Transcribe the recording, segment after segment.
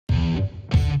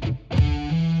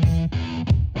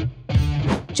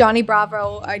Johnny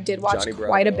Bravo, I did watch Johnny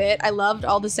quite a Bravo. bit. I loved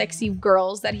all the sexy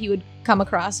girls that he would come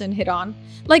across and hit on.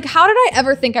 Like, how did I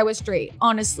ever think I was straight?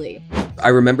 Honestly. I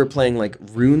remember playing like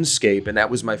RuneScape, and that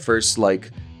was my first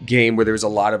like game where there was a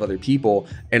lot of other people,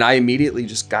 and I immediately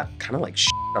just got kind of like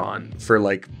shit on for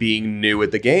like being new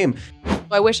at the game.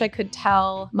 I wish I could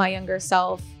tell my younger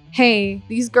self, hey,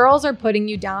 these girls are putting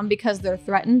you down because they're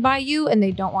threatened by you and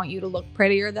they don't want you to look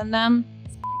prettier than them.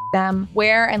 Them.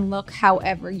 Wear and look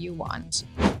however you want.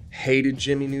 Hated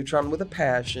Jimmy Neutron with a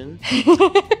passion.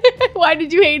 Why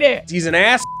did you hate it? He's an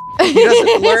ass. He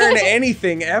doesn't learn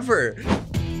anything ever.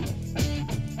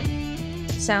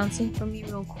 Sound sync for me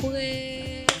real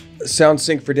quick. Sound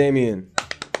sync for Damien.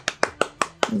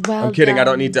 Well I'm kidding. done.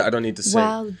 I don't need to sing.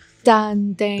 Well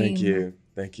done, Dame. Thank you.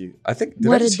 Thank you. I think, did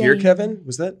What I a just hear Dame. Kevin?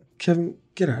 Was that Kevin?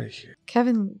 Get out of here.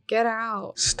 Kevin, get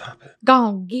out. Stop it.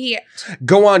 Gon' get.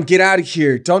 Go on, get out of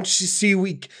here. Don't you see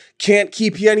we can't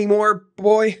keep you anymore,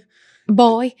 boy?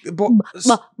 Boy. Bo-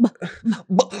 Oh,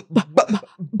 bye-bye.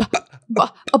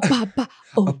 Oh, bye-bye.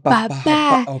 Oh,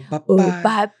 bye-bye. Oh,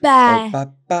 bye-bye. Oh,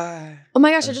 bye-bye. Oh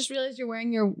my gosh, I just realized you're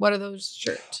wearing your, what are those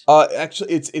shirts?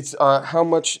 Actually, it's how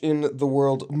much in the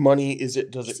world money does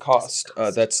it cost?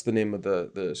 That's the name of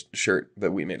the shirt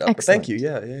that we made up. But thank you.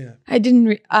 Yeah. I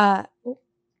didn't,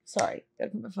 sorry.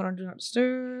 Gotta put my phone on Do Not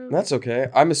Disturb. That's okay.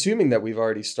 I'm assuming that we've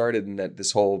already started and that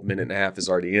this whole minute and a half is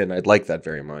already in. I'd like that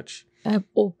very much.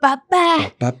 Oh, bye-bye.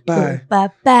 Oh, bye-bye. Oh,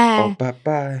 bye-bye. Oh,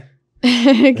 bye-bye.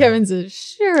 Kevin says,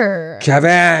 sure.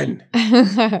 Kevin!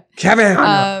 Kevin!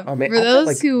 Oh, man. For I've got, those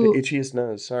like, who... the itchiest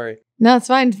nose. Sorry. No, it's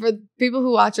fine. For people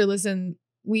who watch or listen,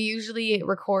 we usually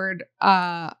record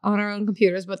on our own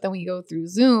computers, but then we go through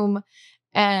Zoom.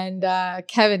 And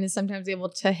Kevin is sometimes able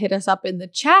to hit us up in the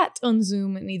chat on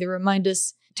Zoom and either remind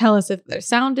us, tell us if their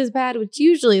sound is bad, which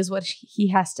usually is what he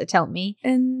has to tell me.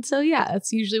 And so, yeah,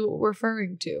 that's usually what we're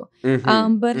referring to.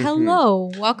 But hello,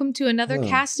 welcome to another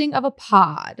casting of a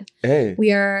pod. Hey.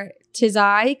 We are, 'tis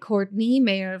I, Courtney,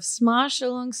 mayor of Smosh,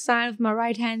 alongside of my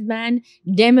right-hand man,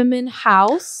 Damien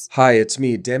House. Hi, it's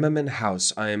me, Damien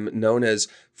House. I'm known as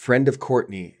friend of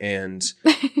Courtney and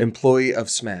employee of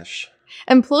Smash.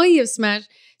 Employee of Smash.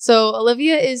 So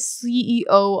Olivia is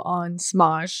CEO on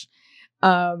Smosh.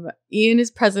 Ian is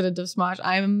president of Smosh.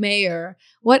 I'm a mayor.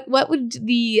 What would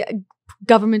the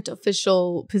government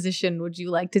official position would you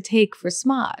like to take for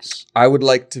Smosh? I would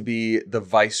like to be the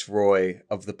Viceroy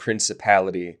of the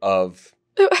Principality of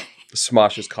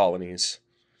Smosh's Colonies.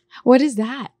 What is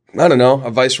that? I don't know. A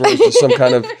viceroy is just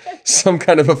some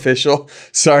kind of official.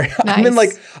 Sorry.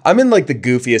 Nice. I'm in like the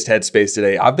goofiest headspace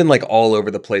today. I've been like all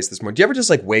over the place this morning. Do you ever just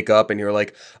like wake up and you're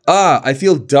like, I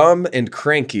feel dumb and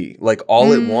cranky like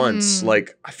all at once.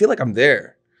 Like I feel like I'm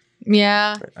there.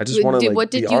 Yeah. I just want to like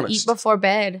What be did you honest. eat before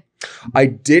bed? I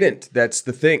didn't. That's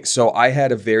the thing. So I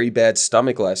had a very bad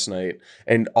stomach last night.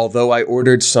 And although I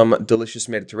ordered some delicious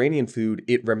Mediterranean food,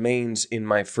 it remains in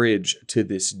my fridge to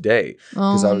this day.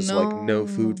 Because I was like, no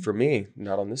food for me.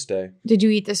 Not on this day. Did you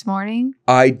eat this morning?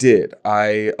 I did.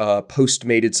 I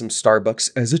postmated some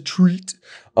Starbucks as a treat.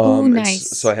 Oh,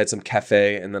 nice. So I had some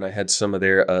cafe and then I had some of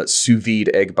their sous vide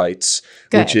egg bites,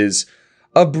 Good. which is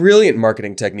a brilliant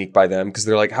marketing technique by them. Because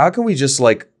they're like, how can we just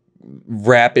like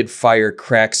rapid fire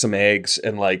crack some eggs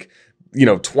and like,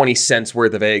 20 cents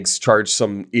worth of eggs, charge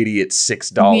some idiot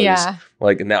 $6. Yeah.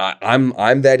 Like now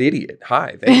I'm that idiot.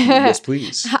 Hi, thank you. Yes,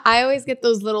 please. I always get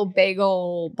those little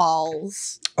bagel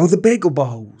balls. Oh, the bagel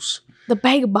balls. The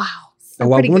bagel balls. They're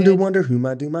Oh, I pretty good. wonder who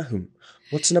might do my whom.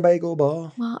 What's in a bagel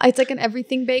ball? Well, it's like an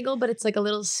everything bagel, but it's like a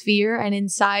little sphere, and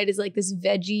inside is like this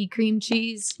veggie cream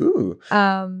cheese. Ooh.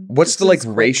 What's the like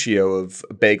ratio of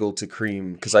bagel to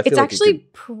cream? Because I feel it's like actually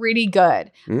pretty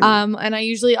good. Mm. And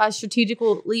I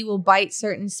strategically will bite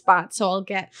certain spots, so I'll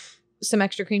get some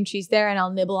extra cream cheese there, and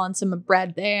I'll nibble on some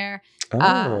bread there.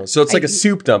 So it's like a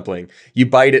soup dumpling. You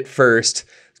bite it first,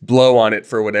 blow on it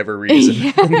for whatever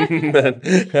reason.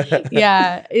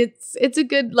 Yeah, it's a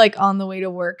good like on the way to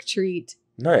work treat.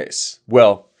 Nice.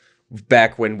 Well,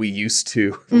 back when we used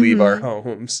to leave our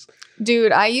homes.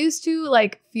 Dude, I used to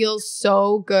like feel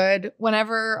so good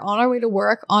whenever on our way to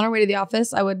work, on our way to the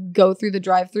office, I would go through the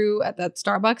drive-thru at that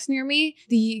Starbucks near me.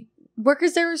 The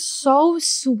workers there are so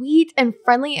sweet and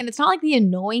friendly, and it's not like the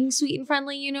annoying sweet and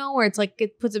friendly, where it's like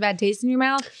it puts a bad taste in your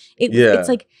mouth. It's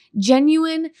like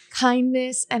genuine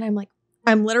kindness, and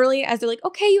I'm literally, as they're like,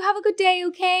 okay, you have a good day,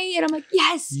 okay? And I'm like,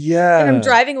 yes. Yeah. And I'm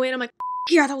driving away and I'm like,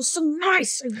 yeah, that was so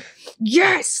nice.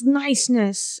 Yes,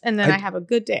 niceness. And then I have a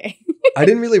good day. I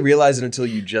didn't really realize it until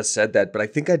you just said that, but I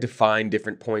think I define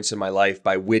different points in my life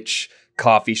by which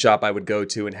coffee shop I would go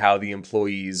to and how the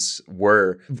employees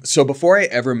were. So before I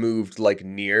ever moved like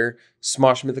near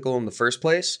Smosh Mythical in the first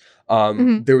place,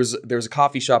 there was a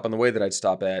coffee shop on the way that I'd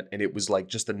stop at, and it was like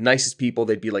just the nicest people.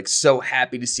 They'd be like so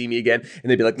happy to see me again, and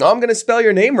they'd be like, "No, I'm gonna spell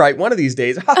your name right one of these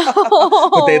days."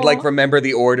 But they'd like remember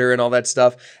the order and all that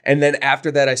stuff. And then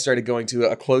after that, I started going to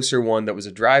a closer one that was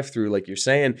a drive-through, like you're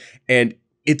saying, and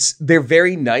they're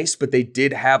very nice, but they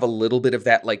did have a little bit of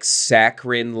that like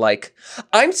saccharine, like,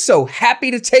 "I'm so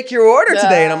happy to take your order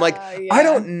today." And I'm like, I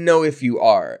don't know if you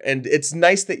are. And it's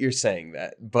nice that you're saying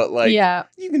that, but like,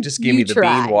 you can just give me the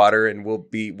bean water and we'll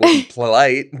be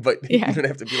polite, but you don't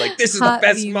have to be like, "This is the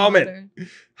best moment."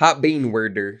 Hot bean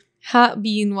water. Hot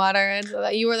bean water.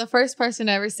 You were the first person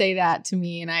to ever say that to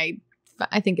me. And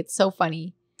I think it's so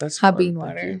funny. That's hot bean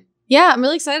water. Yeah. I'm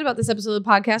really excited about this episode of the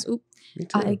podcast. Oop. Me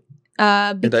too.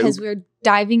 Because we're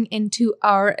diving into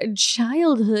our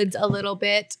childhoods a little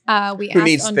bit. Who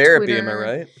needs therapy, Twitter, am I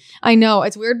right? I know.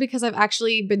 It's weird because I've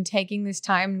actually been taking this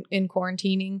time in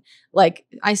quarantining. Like,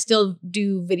 I still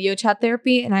do video chat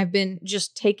therapy, and I've been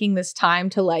just taking this time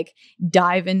to like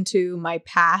dive into my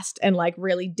past and like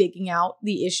really digging out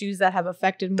the issues that have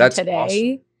affected me today.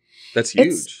 Awesome. That's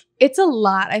huge. It's a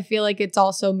lot. I feel like it's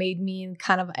also made me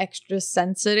kind of extra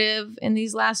sensitive in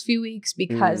these last few weeks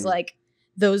because like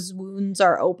those wounds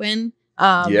are open.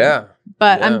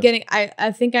 But I'm getting,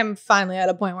 I think I'm finally at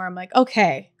a point where I'm like,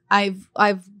 okay,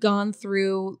 I've gone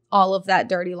through all of that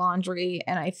dirty laundry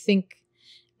and I think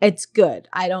it's good.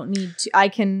 I don't need to, I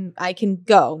can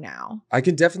go now. I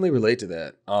can definitely relate to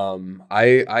that.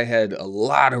 I had a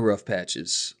lot of rough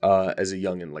patches as a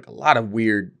youngin', like a lot of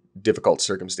weird, difficult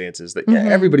circumstances that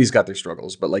everybody's got their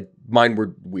struggles, but like mine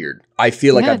were weird. I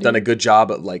feel like I've done a good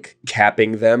job at like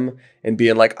capping them and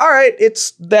being like, all right,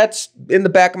 that's in the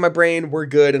back of my brain, we're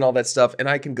good and all that stuff, and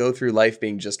I can go through life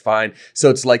being just fine. So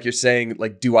it's like you're saying,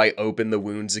 like, do I open the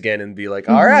wounds again and be like,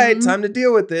 all right, time to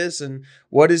deal with this, and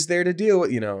what is there to deal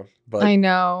with, But I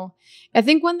know. I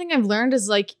think one thing I've learned is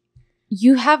like,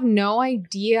 you have no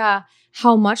idea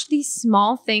how much these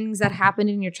small things that happened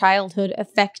in your childhood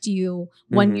affect you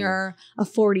when you're a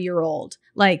 40-year-old.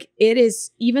 Like, it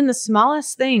is even the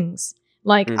smallest things.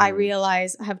 Like, I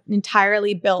realize I have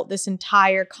entirely built this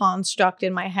entire construct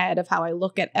in my head of how I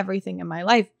look at everything in my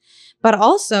life. But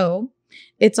also,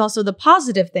 it's also the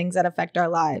positive things that affect our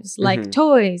lives, like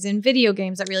toys and video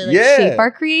games that really shape our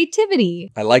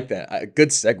creativity. I like that. Good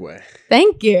segue.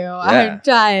 Thank you. Yeah.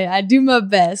 I do my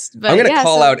best. But I'm going to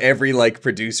call out every like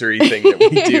producer-y thing that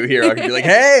we do here. I'm going to be like,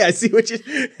 hey, I see what you...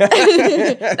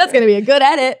 That's going to be a good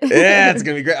edit. Yeah, it's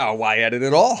going to be great. Oh, why edit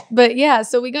it all? But yeah,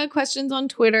 so we got questions on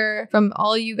Twitter from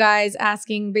all you guys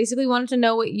asking, basically wanted to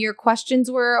know what your questions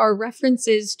were or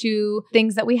references to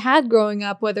things that we had growing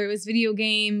up, whether it was video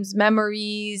games,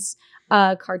 memories,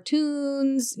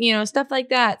 cartoons, stuff like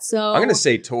that. So I'm gonna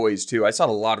say toys too. I saw a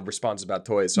lot of responses about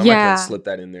toys, so I might try to slip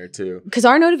that in there too. Because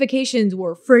our notifications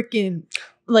were freaking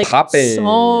like popping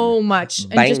so much,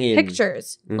 banging. And just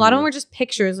pictures. A lot of them were just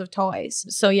pictures of toys.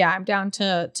 So yeah, I'm down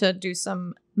to do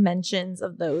some mentions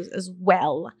of those as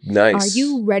well. Nice. Are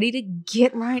you ready to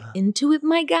get right into it,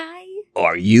 my guy?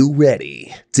 Are you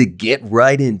ready to get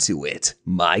right into it,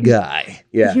 my guy?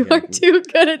 Yeah, you are too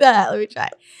good at that. Let me try.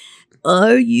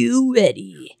 Are you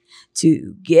ready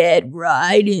to get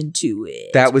right into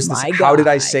it? That was how did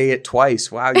I say it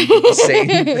twice? Wow, you did the same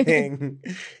thing.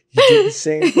 You did the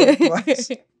same thing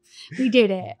twice. We did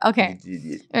it. Okay.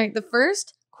 All right. The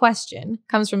first question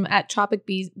comes from @Tropic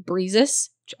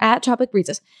Breezes.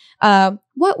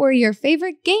 What were your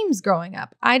favorite games growing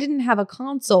up? I didn't have a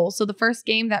console, so the first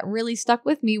game that really stuck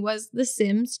with me was The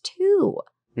Sims 2.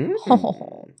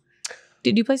 Oh.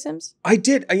 Did you play Sims? I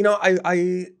did.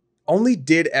 I only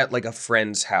did at like a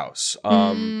friend's house.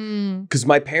 Because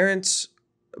my parents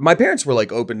were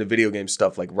like open to video game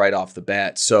stuff like right off the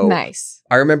bat. So nice.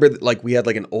 I remember like we had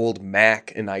like an old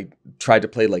Mac and I tried to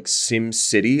play like Sim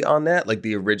City on that, like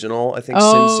the original, I think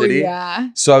Sim City. Yeah.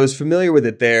 So I was familiar with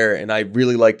it there and I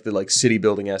really liked the like city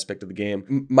building aspect of the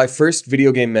game. My first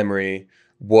video game memory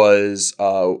was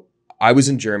I was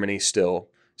in Germany still.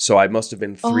 So I must have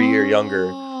been 3 or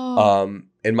younger.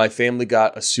 And my family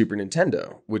got a Super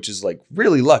Nintendo, which is like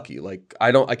really lucky. Like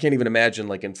I can't even imagine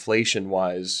like inflation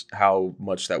wise how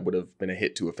much that would have been a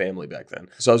hit to a family back then.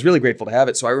 So I was really grateful to have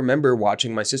it. So I remember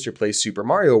watching my sister play Super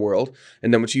Mario World,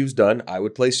 and then when she was done, I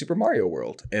would play Super Mario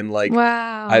World. And like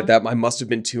wow, I must have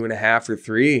been 2.5 or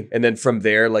 3. And then from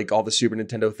there, like all the Super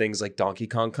Nintendo things like Donkey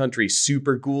Kong Country,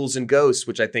 Super Ghouls and Ghosts,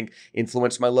 which I think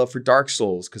influenced my love for Dark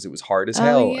Souls because it was hard as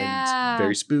hell and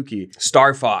very spooky.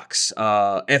 Star Fox,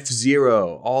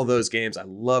 F-Zero. All those games, I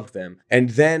loved them. And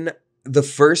then the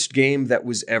first game that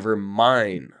was ever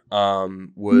mine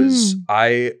was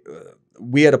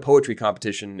we had a poetry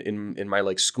competition in my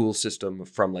like school system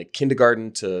from like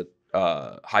kindergarten to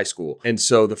high school. And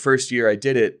so the first year I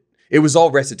did it, it was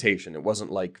all recitation. It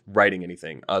wasn't like writing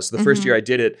anything. So the first year I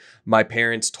did it, my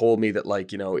parents told me that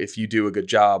like, you know, if you do a good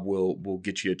job, we'll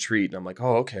get you a treat. And I'm like,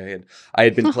 oh, okay. And I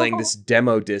had been playing this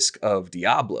demo disc of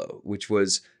Diablo, which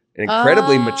was an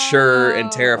incredibly mature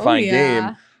and terrifying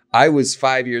game. I was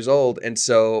 5 years old. And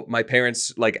so my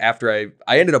parents, like after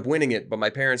I ended up winning it, but my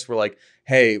parents were like,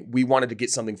 hey, we wanted to get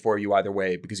something for you either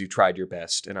way because you tried your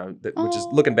best. And which is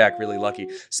looking back really lucky.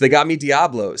 So they got me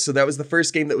Diablo. So that was the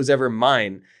first game that was ever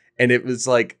mine. And it was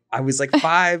like, I was like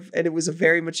 5 and it was a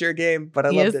very mature game, but I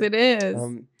loved it. Yes, it is.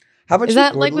 How about is you,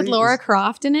 that like Courtney? with Laura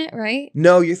Croft in it, right?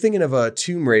 No, you're thinking of a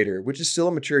Tomb Raider, which is still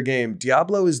a mature game.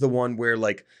 Diablo is the one where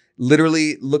like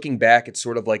literally looking back, it's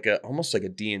sort of like almost like a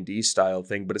D&D style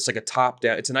thing, but it's like a top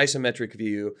down. It's an isometric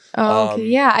view. Oh, okay.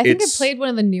 Yeah, I think I played one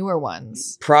of the newer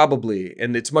ones. Probably.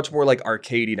 And it's much more like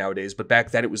arcadey nowadays. But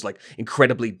back then it was like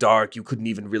incredibly dark. You couldn't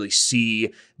even really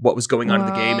see what was going on in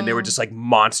the game. And there were just like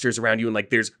monsters around you. And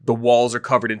like the walls are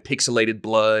covered in pixelated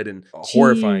blood and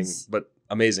horrifying, but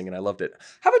amazing. And I loved it.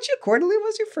 How about you, Courtney? What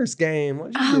was your first game?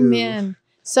 What did you do? Oh, man.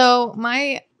 So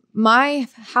my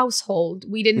household,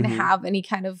 we didn't have any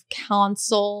kind of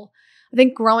console. I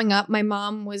think growing up, my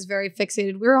mom was very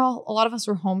fixated. A lot of us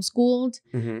were homeschooled.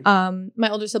 My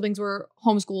older siblings were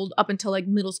homeschooled up until like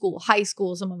middle school, high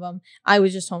school, some of them. I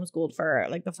was just homeschooled for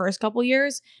like the first couple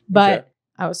years, but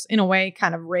I was in a way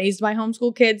kind of raised by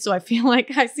homeschool kids. So I feel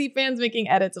like I see fans making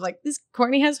edits of like, this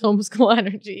Courtney has homeschool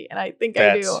energy. And I think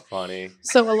I do. That's funny.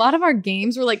 So a lot of our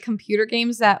games were like computer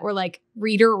games that were like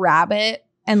Reader Rabbit.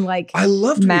 And like I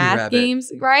loved math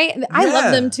games, right? Yeah. I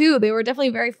loved them too. They were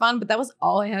definitely very fun, but that was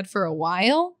all I had for a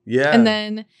while. Yeah. And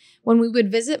then when we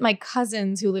would visit my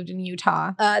cousins who lived in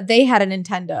Utah, they had a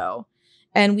Nintendo.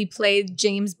 And we played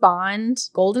James Bond,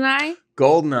 GoldenEye.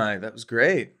 That was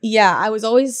great. Yeah, I was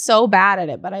always so bad at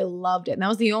it, but I loved it. And that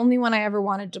was the only one I ever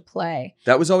wanted to play.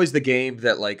 That was always the game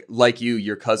that like you,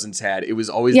 your cousins had. It was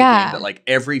always the game that like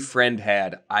every friend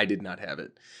had. I did not have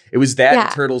it. It was that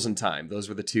and Turtles in Time. Those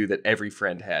were the two that every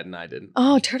friend had and I didn't.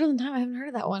 Oh, Turtles in Time. I haven't heard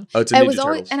of that one. Oh, it's a Ninja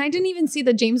Turtles. And I didn't even see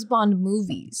the James Bond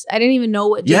movies. I didn't even know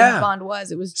what James Bond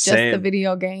was. It was just the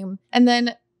video game. And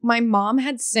then my mom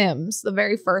had Sims, the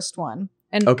very first one.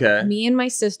 And me and my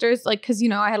sisters, like, because, you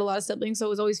know, I had a lot of siblings, so I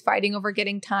was always fighting over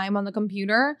getting time on the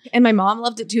computer. And my mom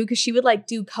loved it, too, because she would, like,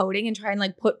 do coding and try and,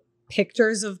 like, put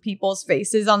pictures of people's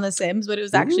faces on the Sims, but it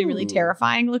was actually really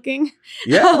terrifying looking.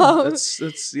 Yeah,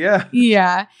 that's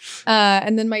Yeah.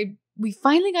 And then we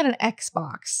finally got an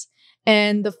Xbox.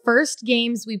 And the first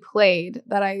games we played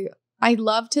that I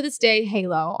love to this day,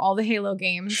 Halo, all the Halo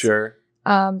games. Sure.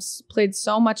 Played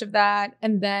so much of that.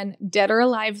 And then Dead or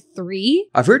Alive 3.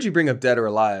 I've heard you bring up Dead or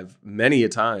Alive many a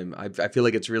time. I feel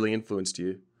like it's really influenced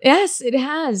you. Yes, it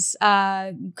has.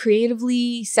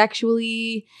 Creatively,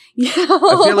 sexually.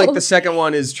 I feel like the second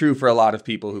one is true for a lot of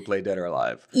people who play Dead or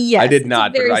Alive. Yes, I did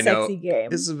not, but I know game.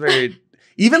 This is a very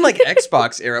even like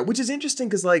Xbox era, which is interesting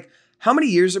because like how many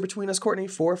years are between us, Courtney?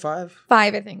 4 or 5?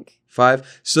 5, I think.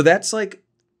 5. So that's like,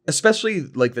 especially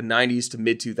like the 90s to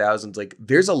mid 2000s, like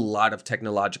there's a lot of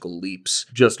technological leaps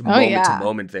just moment to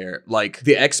moment there. Like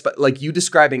like you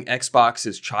describing Xbox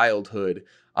as childhood,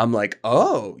 I'm like,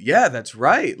 oh yeah, that's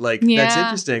right. Like that's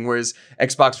interesting. Whereas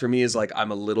Xbox for me is like,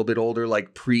 I'm a little bit older,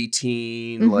 like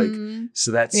preteen, like,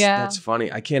 so that's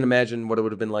funny. I can't imagine what it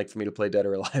would have been like for me to play Dead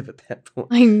or Alive at that point.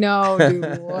 I know,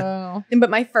 dude. Wow. But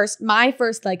my first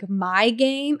like my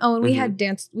game. Oh, and we had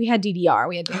DDR.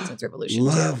 We had Dance Dance Revolution.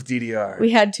 Love DDR.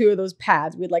 We had 2 of those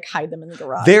pads. We'd like hide them in the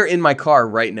garage. They're in my car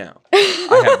right now.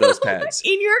 I have those pads.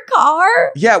 In your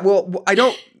car? Yeah, well, I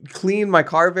don't clean my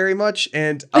car very much,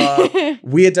 and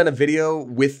we had done a video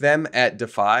with them at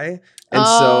Defy, and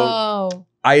so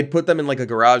I had put them in like a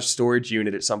garage storage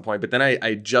unit at some point, but then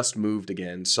I just moved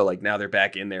again, so like now they're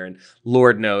back in there, and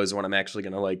Lord knows when I'm actually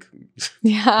gonna like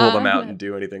pull them out and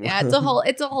do anything. Yeah, it's a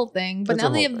whole thing. But now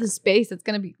they have the space. It's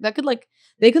gonna be they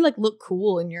could like look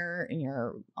cool in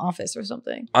your office or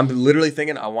something. I'm literally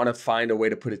thinking I want to find a way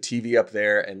to put a TV up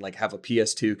there and like have a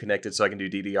PS2 connected so I can do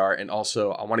DDR, and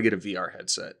also I want to get a VR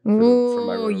headset for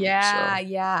my room.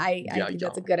 I think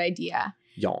that's a good idea.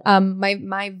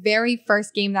 My very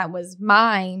first game that was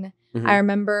mine, I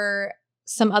remember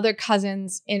some other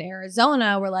cousins in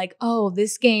Arizona were like, oh,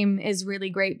 this game is really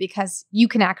great because you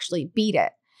can actually beat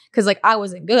it. Because like I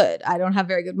wasn't good. I don't have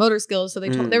very good motor skills. So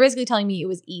they're basically telling me it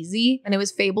was easy, and it was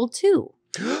Fable 2.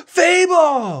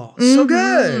 Fable! So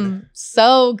good.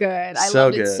 So good. I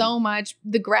loved it so much.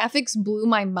 The graphics blew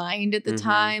my mind at the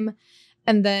time.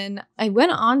 And then I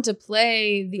went on to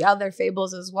play the other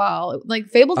Fables as well. Like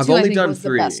Fable 2, I think was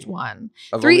the best one.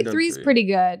 Three is pretty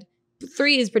good.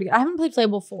 3 is pretty good. I haven't played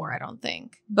Fable 4, I don't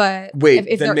think. But wait,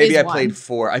 if then maybe I played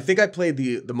 4. I think I played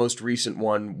the most recent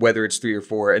one, whether it's 3 or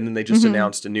 4, and then they just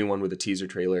announced a new one with a teaser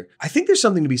trailer. I think there's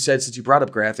something to be said, since you brought up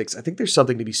graphics, I think there's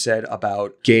something to be said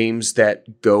about games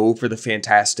that go for the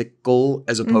fantastical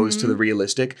as opposed to the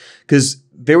realistic. Because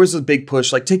there was a big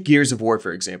push, like take Gears of War,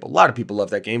 for example. A lot of people love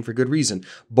that game for good reason.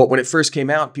 But when it first came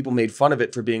out, people made fun of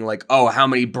it for being like, oh, how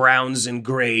many browns and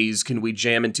grays can we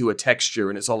jam into a texture?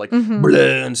 And it's all like blah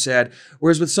and sad.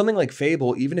 Whereas with something like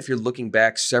Fable, even if you're looking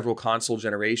back several console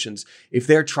generations, if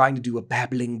they're trying to do a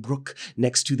babbling brook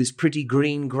next to this pretty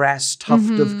green grass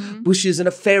tuft of bushes and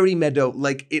a fairy meadow,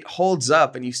 like it holds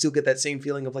up and you still get that same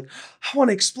feeling of like, I want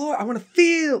to explore, I want to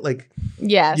feel like.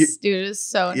 Yes, dude, it is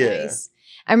so nice.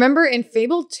 I remember in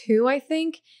Fable 2, I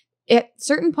think, at a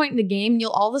certain point in the game,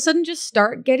 you'll all of a sudden just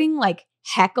start getting like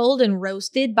heckled and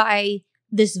roasted by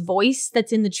this voice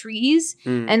that's in the trees.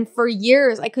 And for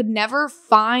years, I could never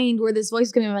find where this voice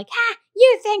is going to be like, ha,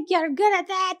 you think you're good at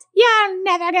that? You're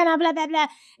never gonna blah, blah, blah.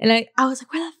 And I was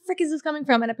like, where the frick is this coming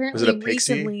from? And apparently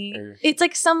recently, it's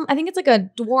like I think it's like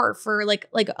a dwarf or like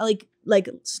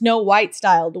Snow White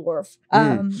style dwarf,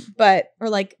 or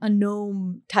like a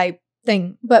gnome type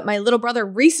thing. But my little brother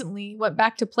recently went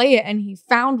back to play it and he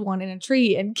found one in a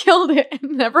tree and killed it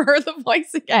and never heard the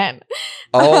voice again.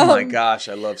 Oh my gosh,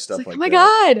 I love stuff like that. Oh my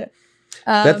god.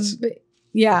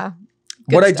 Yeah.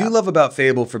 What I do love about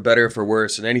Fable, for better or for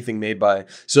worse, and anything made by...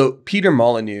 So Peter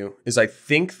Molyneux is, I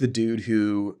think, the dude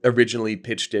who originally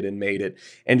pitched it and made it.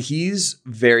 And he's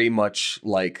very much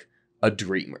like a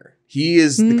dreamer. He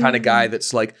is the kind of guy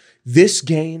that's like, this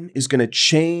game is going to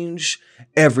change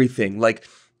everything. Like,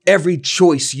 every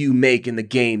choice you make in the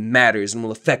game matters and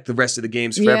will affect the rest of the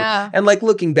games forever. Yeah. And like,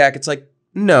 looking back, it's like,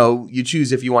 no, you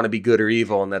choose if you want to be good or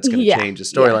evil, and that's going to change the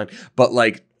storyline. But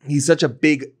like, he's such a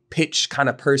big pitch kind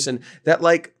of person that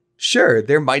like, sure,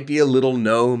 there might be a little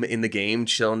gnome in the game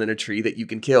chilling in a tree that you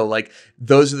can kill. Like,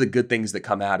 those are the good things that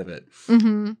come out of it.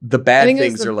 The bad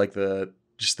things are like the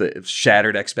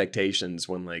shattered expectations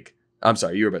when like, I'm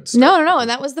sorry, you were about to start. No. And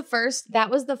that was the first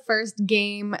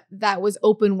game that was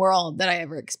open world that I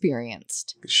ever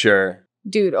experienced. Sure.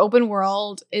 Dude, open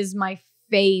world is my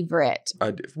favorite.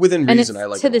 Within reason, I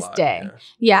like it to this day.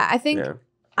 Yeah, I think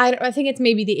I think it's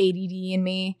maybe the ADD in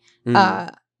me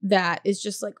that is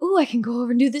just like, oh, I can go over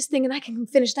and do this thing and I can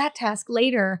finish that task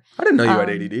later. I didn't know you had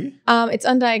ADD. It's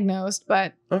undiagnosed,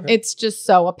 but it's just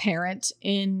so apparent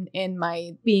in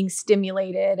my being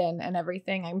stimulated and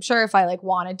everything. I'm sure if I like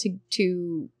wanted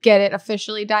to get it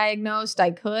officially diagnosed, I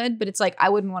could, but it's like I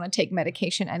wouldn't want to take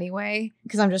medication anyway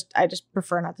because I just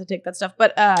prefer not to take that stuff.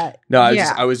 But no,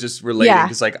 I was just relating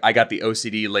because like I got the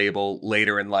OCD label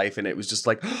later in life, and it was just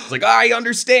like it's like I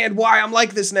understand why I'm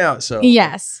like this now. So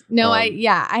yes, no,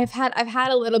 I've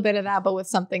had a little bit of that, but with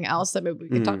something else that maybe we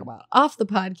could talk about off the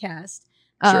podcast.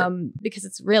 Because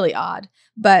it's really odd.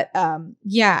 But and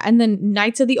then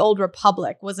Knights of the Old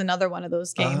Republic was another one of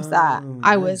those games that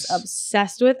I was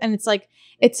obsessed with. And it's like,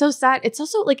 it's so sad. It's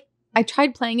also like, I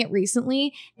tried playing it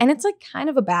recently and it's like kind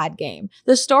of a bad game.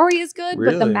 The story is good,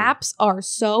 but the maps are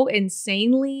so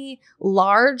insanely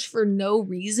large for no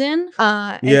reason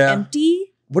and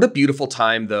empty. What a beautiful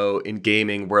time though in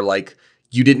gaming where like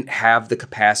you didn't have the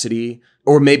capacity,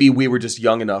 or maybe we were just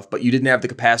young enough, but you didn't have the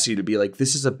capacity to be like,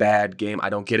 this is a bad game. I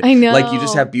don't get it. I know. Like, you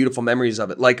just have beautiful memories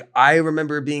of it. Like, I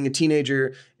remember being a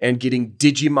teenager and getting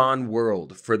Digimon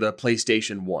World for the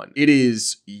PlayStation 1. It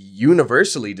is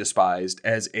universally despised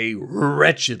as a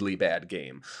wretchedly bad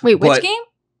game. Wait, which game?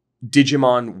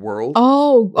 Digimon World.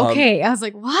 Oh, okay. I was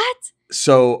like, what?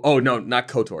 So, oh, no, not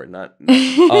KOTOR. Not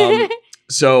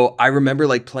So I remember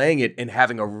like playing it and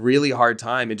having a really hard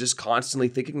time and just constantly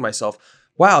thinking to myself,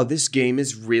 wow, this game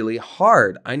is really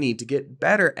hard. I need to get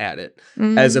better at it.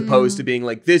 As opposed to being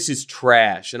like, this is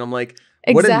trash. And I'm like,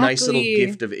 what a nice little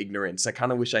gift of ignorance. I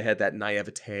kind of wish I had that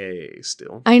naivete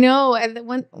still. I know. And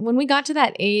when we got to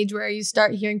that age where you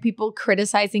start hearing people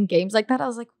criticizing games like that, I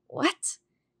was like, what?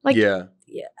 Like, yeah,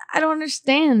 I don't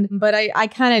understand. But I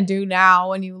kind of do now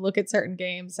when you look at certain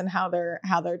games and how they're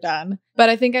done. But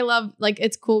I think I love, like,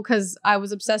 it's cool because I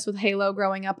was obsessed with Halo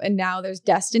growing up, and now there's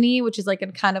Destiny, which is like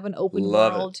a kind of an open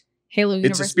world Halo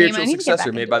universe. It's a spiritual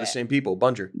successor made by the same people,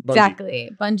 Bungie.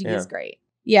 Exactly. Bungie is great.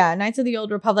 Yeah, Knights of the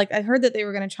Old Republic. I heard that they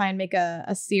were going to try and make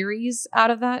a series out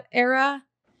of that era.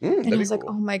 And I was like,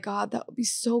 oh my God, that would be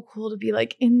so cool to be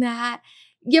like in that.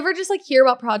 You ever just like hear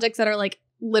about projects that are like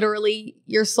literally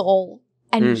your soul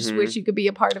and you just wish you could be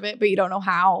a part of it, but you don't know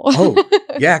how. Oh,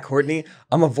 yeah, Courtney,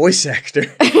 I'm a voice actor.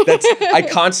 I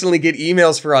constantly get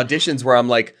emails for auditions where I'm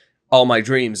like, all my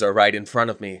dreams are right in front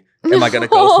of me. Am I going to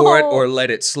go for it or let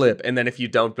it slip? And then if you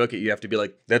don't book it, you have to be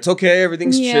like, that's okay.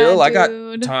 Everything's chill. Dude. I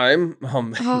got time.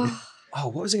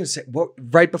 What was I going to say?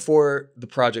 Right before the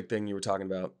project thing you were talking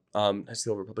about, that's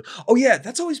the Old Republic. Oh yeah,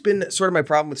 that's always been sort of my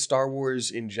problem with Star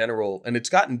Wars in general. And it's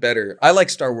gotten better. I like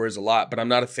Star Wars a lot, but I'm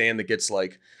not a fan that gets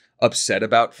like upset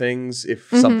about things. If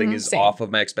something is off of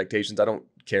my expectations, I don't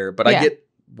care, but I get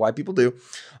why people do.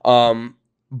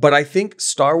 But I think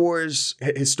Star Wars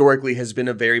historically has been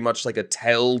a very much like a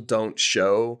tell, don't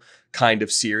show kind of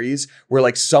series where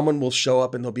like someone will show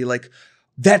up and they'll be like,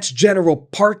 that's General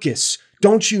Parkus.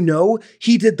 Don't you know?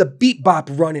 He did the beep bop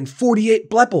run in 48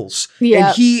 blepels.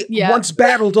 And he once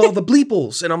battled all the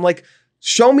bleeples. And I'm like,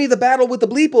 show me the battle with the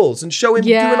bleeples and show him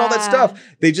doing all that stuff.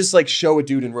 They just like show a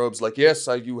dude in robes like, yes,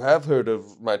 you have heard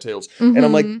of my tales. And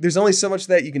I'm like, there's only so much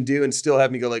that you can do and still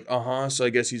have me go like, so I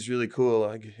guess he's really cool.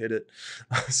 I can hit it.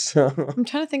 So I'm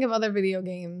trying to think of other video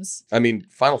games. I mean,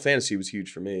 Final Fantasy was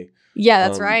huge for me. Yeah,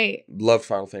 that's right. Loved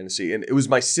Final Fantasy. And it was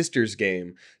my sister's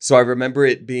game. So I remember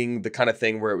it being the kind of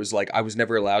thing where it was like, I was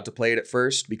never allowed to play it at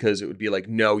first because it would be like,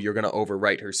 no, you're going to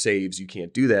overwrite her saves. You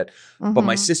can't do that. But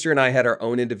my sister and I had our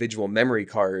own individual memory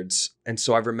cards. And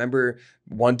so I remember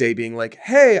one day being like,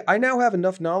 hey, I now have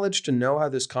enough knowledge to know how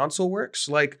this console works.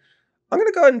 Like, I'm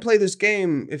going to go ahead and play this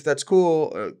game if that's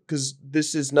cool. Because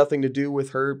this is nothing to do with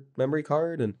her memory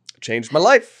card. And it changed my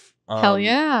life. Hell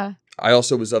yeah. I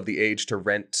also was of the age to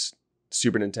rent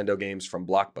Super Nintendo games from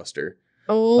Blockbuster.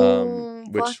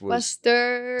 Which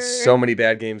Blockbuster. Was so many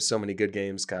bad games, so many good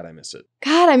games. God, I miss it.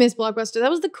 God, I miss Blockbuster. That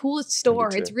was the coolest store.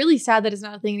 It's really sad that it's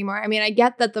not a thing anymore. I mean, I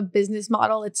get that the business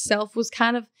model itself was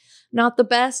kind of not the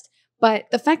best,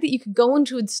 but the fact that you could go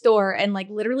into a store and like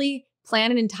literally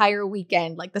plan an entire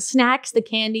weekend, like the snacks, the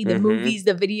candy, the movies,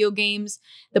 the video games,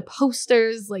 the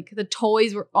posters, like the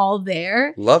toys were all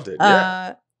there. Loved it.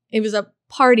 Yeah. It was a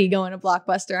party going to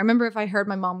Blockbuster. I remember if I heard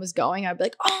my mom was going, I'd be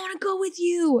like, oh, I want to go with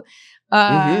you.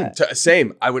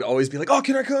 Same. I would always be like, oh,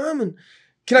 can I come? And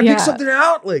can I pick something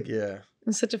out? Like, yeah.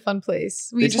 It's such a fun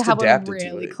place. We used to have one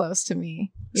really close to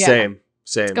me. Yeah. Same.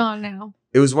 It's gone now.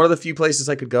 It was one of the few places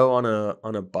I could go on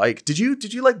a bike. Did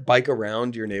you like bike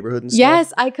around your neighborhood and stuff?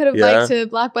 Yes, I could have biked to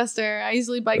Blockbuster. I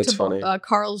usually biked to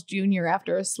Carl's Jr.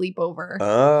 after a sleepover.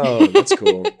 Oh, that's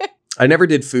cool. I never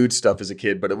did food stuff as a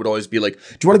kid, but it would always be like,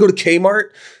 do you want to go to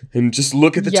Kmart and just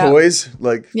look at the toys?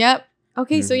 Like, yep.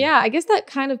 Okay, so yeah, I guess that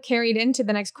kind of carried into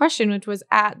the next question, which was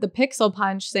at the Pixel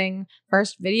Punch saying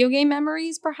first video game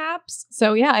memories, perhaps.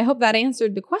 So yeah, I hope that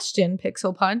answered the question,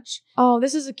 Pixel Punch. Oh,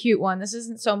 this is a cute one. This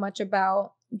isn't so much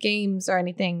about games or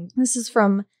anything. This is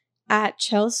from at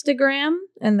Chelstagram,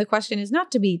 and the question is not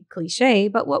to be cliche,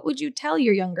 but what would you tell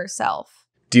your younger self?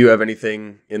 Do you have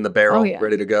anything in the barrel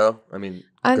ready to go? I mean,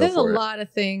 there's a lot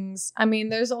of things. I mean,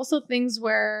 there's also things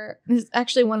where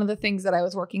actually one of the things that I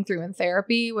was working through in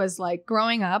therapy was like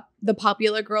growing up, the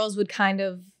popular girls would kind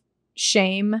of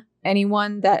shame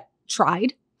anyone that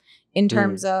tried in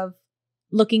terms of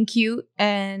looking cute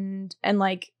and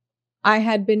like I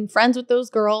had been friends with those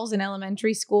girls in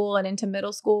elementary school and into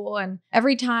middle school. And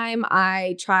every time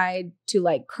I tried to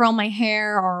like curl my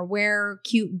hair or wear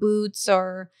cute boots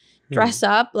or dress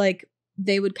up, like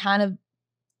they would kind of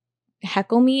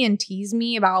heckle me and tease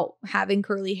me about having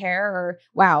curly hair or,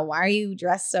 wow, why are you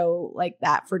dressed so like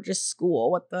that for just school?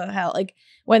 What the hell? Like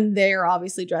when they're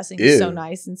obviously dressing so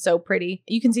nice and so pretty.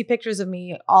 You can see pictures of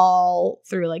me all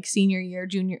through like senior year,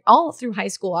 junior, all through high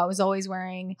school. I was always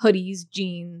wearing hoodies,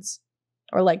 jeans,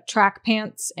 or like track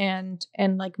pants and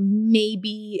like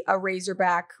maybe a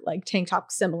razorback like tank top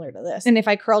similar to this. And if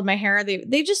I curled my hair,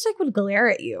 they just like would glare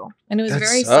at you. And it was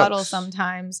very subtle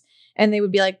sometimes. And they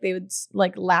would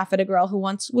like laugh at a girl who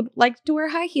once would like to wear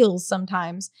high heels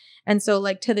sometimes. And so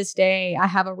like to this day, I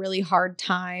have a really hard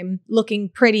time looking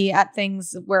pretty at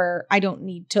things where I don't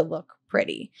need to look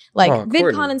pretty. Like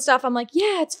VidCon and stuff, I'm like,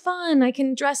 yeah, it's fun. I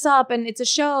can dress up and it's a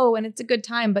show and it's a good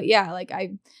time. But yeah, like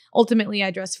I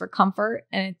dress for comfort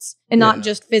and not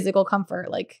just physical comfort,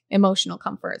 like emotional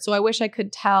comfort. So I wish I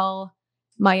could tell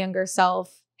my younger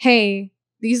self, hey,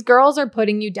 these girls are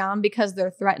putting you down because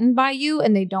they're threatened by you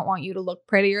and they don't want you to look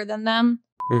prettier than them.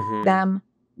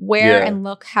 Wear and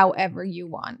look however you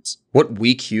want. What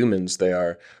weak humans they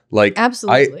are. Like,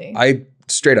 absolutely. I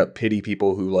straight up pity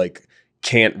people who like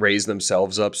can't raise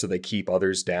themselves up so they keep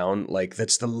others down. Like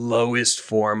that's the lowest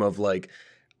form of like,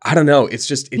 I don't know. It's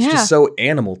just so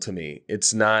animal to me.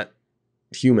 It's not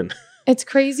human. It's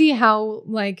crazy how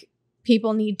like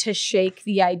people need to shake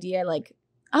the idea like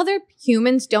other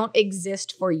humans don't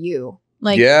exist for you.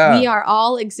 Like, Yeah. we are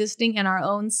all existing in our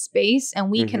own space,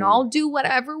 and we can all do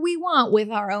whatever we want with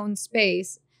our own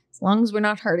space, as long as we're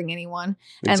not hurting anyone.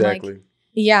 Exactly. And like,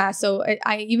 yeah, so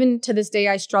I even to this day,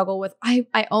 I struggle with,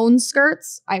 I own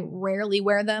skirts. I rarely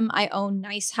wear them. I own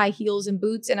nice high heels and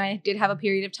boots. And I did have a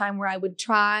period of time where I would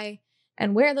try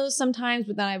and wear those sometimes,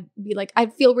 but then I'd be like,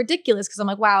 I'd feel ridiculous because I'm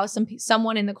like, wow,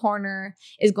 someone in the corner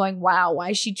is going, wow, why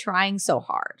is she trying so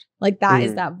hard? Like, that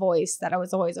is that voice that I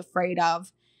was always afraid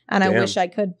of. And I wish I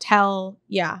could tell,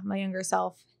 my younger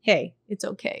self, hey, it's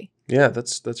okay. Yeah,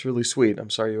 that's really sweet. I'm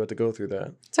sorry you had to go through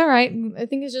that. It's all right. I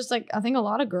think it's just like, I think a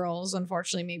lot of girls,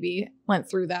 unfortunately, maybe went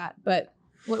through that. But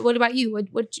what about you?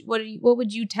 What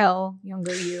would you tell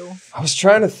younger you? I was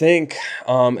trying to think,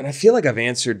 and I feel like I've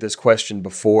answered this question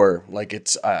before, like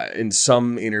it's in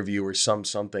some interview or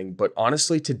something. But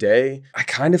honestly, today I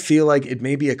kind of feel like it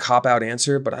may be a cop-out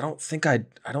answer, but I don't think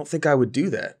I would do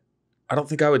that. I don't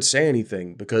think I would say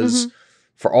anything because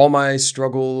for all my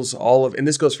struggles, and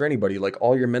this goes for anybody, like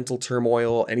all your mental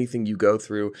turmoil, anything you go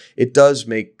through, it does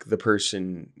make the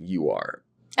person you are.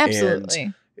 Absolutely.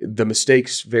 And the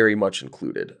mistakes very much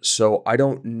included. So I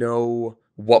don't know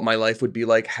what my life would be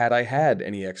like had I had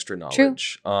any extra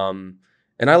knowledge. True.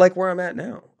 And I like where I'm at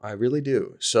now. I really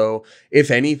do. So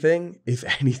if anything,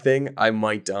 I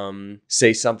might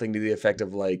say something to the effect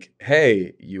of like,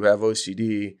 hey, you have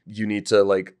OCD. You need to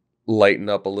like lighten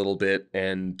up a little bit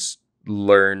and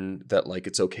learn that like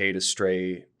it's okay to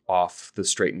stray off the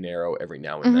straight and narrow every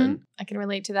now and then. I can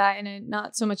relate to that in a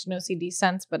not so much an OCD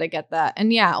sense, but I get that.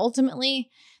 And yeah, ultimately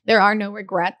there are no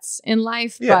regrets in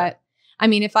life. Yeah. But I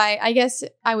mean, if I guess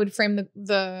I would frame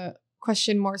the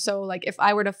question more so like, if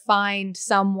I were to find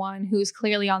someone who's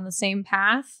clearly on the same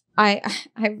path, I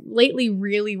lately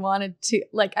really wanted to,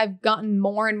 like, I've gotten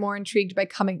more and more intrigued by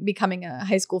becoming a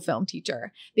high school film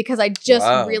teacher, because I just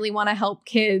really want to help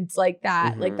kids like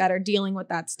that, like that are dealing with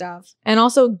that stuff. And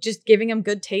also just giving them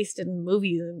good taste in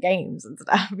movies and games and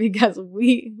stuff, because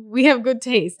we have good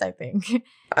taste, I think.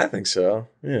 I think so.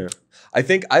 Yeah. I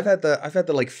think I've had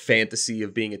the like fantasy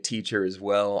of being a teacher as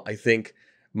well. I think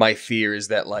my fear is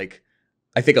that like,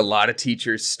 I think a lot of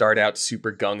teachers start out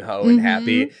super gung-ho and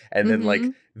happy, and then like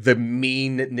the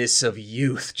meanness of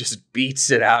youth just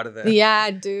beats it out of them.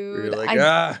 Yeah, dude. You're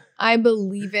like, I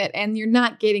believe it. And you're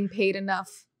not getting paid enough.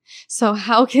 So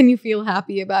how can you feel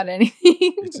happy about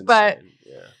anything? But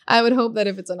I would hope that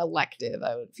if it's an elective,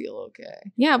 I would feel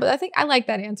okay. Yeah, but I think I like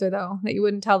that answer, though, that you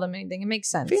wouldn't tell them anything. It makes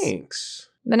sense. Thanks.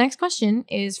 The next question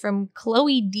is from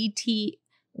Chloe DT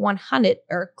 100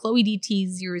 or Chloe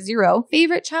DT00.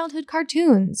 Favorite childhood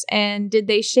cartoons, and did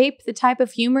they shape the type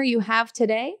of humor you have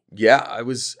today? Yeah, I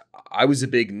was a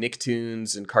big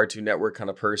Nicktoons and Cartoon Network kind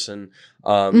of person.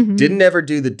 Didn't ever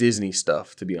do the Disney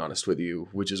stuff, to be honest with you,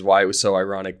 which is why it was so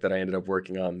ironic that I ended up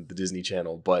working on the Disney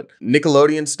Channel. But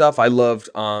Nickelodeon stuff, I loved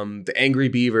the Angry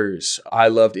Beavers. I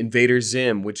loved Invader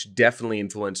Zim, which definitely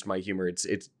influenced my humor.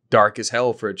 It's dark as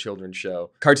hell for a children's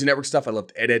show. Cartoon Network stuff, I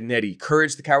loved Ed, Edd n Eddy.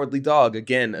 Courage the Cowardly Dog,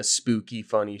 again, a spooky,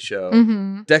 funny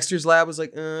show. Dexter's Lab was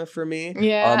like, for me.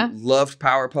 Yeah. Loved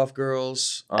Powerpuff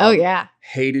Girls. Oh, yeah.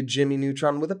 Hated Jimmy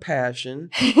Neutron with a passion.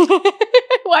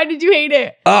 Why did you hate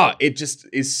it? Oh, it just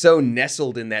is so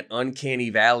nestled in that uncanny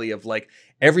valley of like,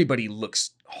 everybody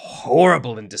looks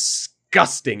horrible and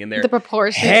disgusting, and their the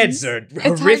proportions. Heads are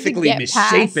horrifically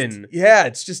misshapen. Yeah,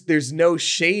 it's just there's no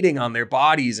shading on their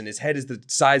bodies, and his head is the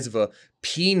size of a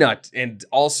peanut, and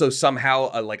also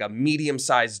somehow like a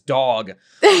medium-sized dog.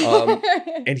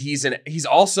 And he's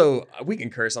also, we can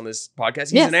curse on this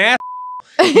podcast. He's an ass.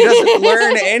 He doesn't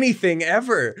learn anything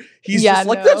ever. He's just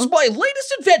like, that's my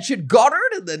latest invention, Goddard.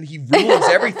 And then he ruins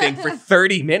everything for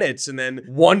 30 minutes and then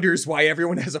wonders why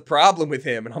everyone has a problem with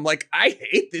him. And I'm like, I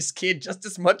hate this kid just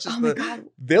as much as the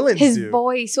villains do. His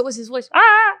voice. What was his voice?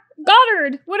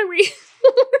 Goddard. What do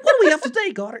we have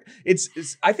today, Goddard? It's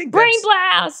I think Brain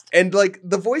blast. And like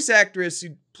the voice actress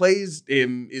who plays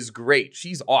him is great.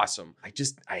 She's awesome.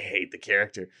 I hate the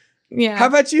character. Yeah. How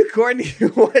about you, Courtney?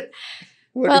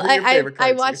 What are your favorite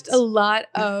cartoons? I watched a lot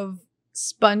of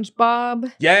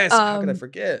SpongeBob. Yes, how could I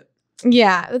forget?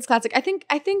 Yeah, that's classic. I think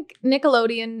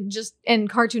Nickelodeon and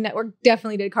Cartoon Network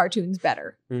definitely did cartoons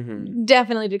better.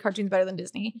 Definitely did cartoons better than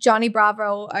Disney. Johnny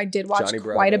Bravo, I did watch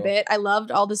quite a bit. I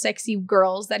loved all the sexy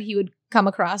girls that he would come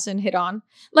across and hit on.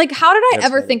 Like, how did I That's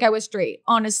ever funny. think I was straight?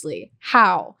 Honestly,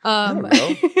 how? I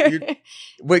don't know.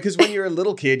 Because when you're a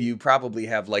little kid, you probably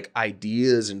have like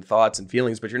ideas and thoughts and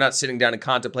feelings, but you're not sitting down and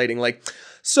contemplating like,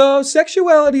 so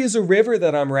sexuality is a river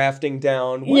that I'm rafting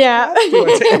down. What Yeah. path do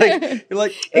I take? Like, you're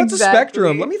like, that's Exactly. a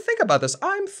spectrum. Let me think about this.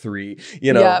 I'm 3,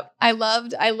 you know. Yep. I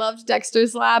loved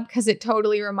Dexter's Lab because it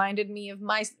totally reminded me of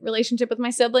my relationship with my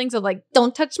siblings of like,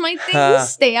 don't touch my things,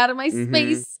 stay out of my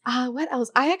space. What else?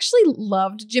 I actually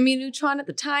loved Jimmy Neutron at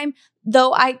the time,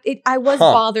 though I was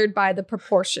bothered by the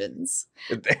proportions.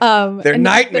 They're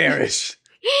nightmarish.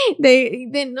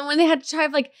 Then when they had to try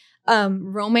like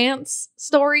romance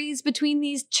stories between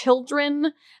these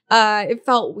children, it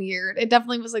felt weird. It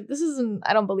definitely was like,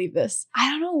 I don't believe this. I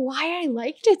don't know why I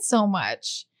liked it so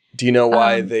much. Do you know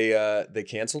why they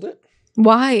canceled it?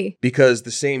 Why? Because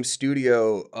the same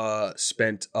studio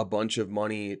spent a bunch of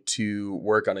money to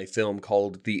work on a film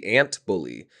called The Ant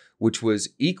Bully, which was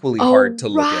equally hard to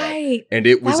look at. And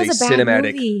it was a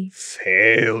cinematic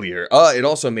failure. It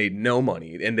also made no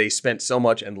money. And they spent so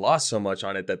much and lost so much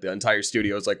on it that the entire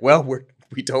studio was like, well,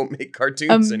 we don't make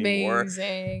cartoons anymore.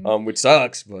 Which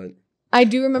sucks, but... I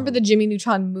do remember the Jimmy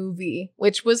Neutron movie,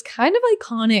 which was kind of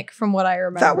iconic from what I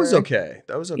remember. That was okay.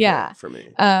 For me.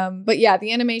 But yeah,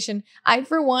 the animation. I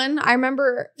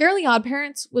remember Fairly Odd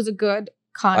Parents was a good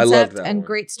concept and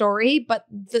great story, but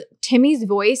Timmy's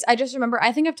voice, I just remember,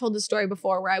 I think I've told this story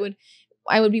before where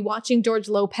I would be watching George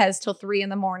Lopez till 3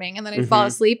 a.m. and then I'd fall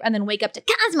asleep and then wake up to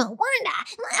Cosmo, Wanda,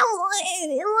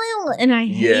 and I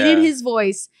hated his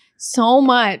voice so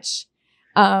much.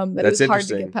 That it was hard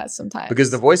to get past sometimes.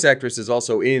 Because the voice actress is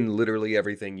also in literally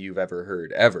everything you've ever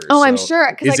heard, ever. Oh, so I'm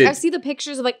sure. Because I see the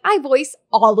pictures of like, I voice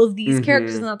all of these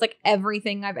characters and that's like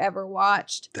everything I've ever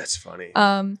watched. That's funny. Do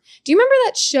you remember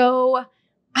that show?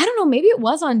 I don't know, maybe it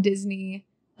was on Disney,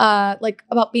 like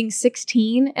about being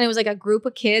 16. And it was like a group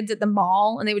of kids at the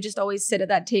mall and they would just always sit at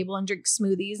that table and drink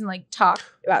smoothies and like talk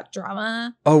about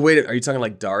drama. Oh, wait, are you talking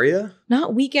like Daria?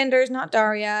 Not Weekenders, not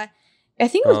Daria. I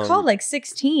think it was called like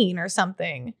 16 or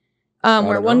something.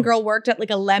 Where one girl worked at like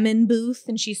a lemon booth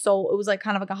and it was like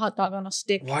kind of like a hot dog on a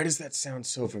stick. Why does that sound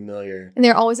so familiar? And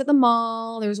they're always at the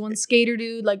mall. There was one skater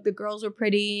dude, like the girls were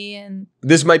pretty. And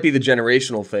this might be the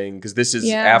generational thing because this is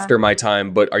after my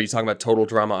time, but are you talking about Total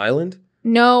Drama Island?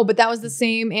 No, but that was the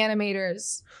same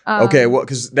animators. Okay, well,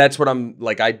 because that's what I'm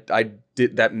like, I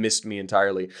did, that missed me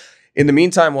entirely. In the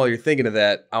meantime, while you're thinking of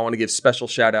that, I want to give special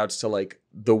shout outs to like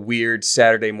the weird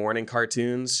Saturday morning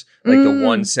cartoons, like the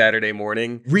one Saturday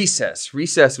morning. Recess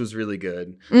was really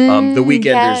good. The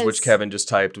Weekenders, which Kevin just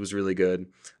typed, was really good.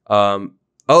 Kevin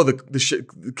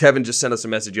just sent us a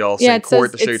message, y'all, saying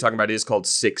Court, the show you're talking about is called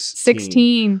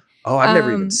 16. Oh, I've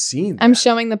never even seen that. I'm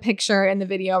showing the picture in the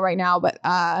video right now, but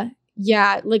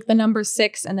like the number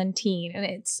 6 and then teen. And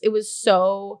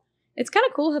it's kind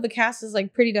of cool how the cast is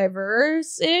like pretty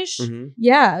diverse-ish.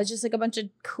 Yeah, it's just like a bunch of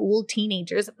cool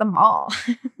teenagers at the mall.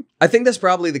 I think that's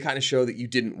probably the kind of show that you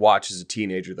didn't watch as a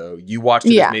teenager, though. You watched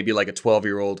it as maybe like a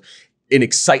 12-year-old in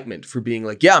excitement for being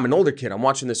like, yeah, I'm an older kid. I'm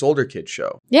watching this older kid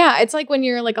show. Yeah, it's like when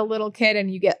you're like a little kid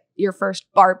and you get your first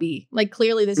Barbie. Like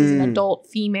clearly this is an adult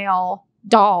female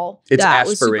doll. It's that aspirational.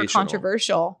 Was super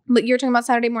controversial. But you're talking about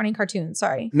Saturday morning cartoons,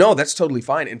 sorry. No, that's totally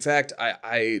fine. In fact,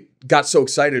 I got so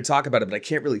excited to talk about it, but I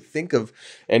can't really think of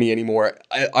any anymore.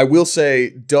 I will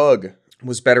say Doug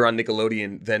was better on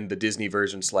Nickelodeon than the Disney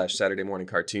version / Saturday morning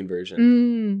cartoon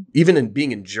version. Even in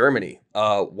being in Germany,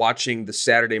 watching the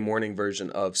Saturday morning version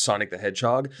of Sonic the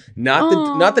Hedgehog,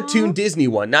 not the Toon Disney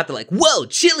one, not the like, whoa,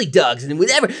 chili dogs and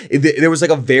whatever. There was like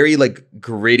a very like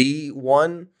gritty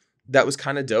one that was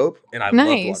kind of dope, and I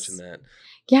loved watching that.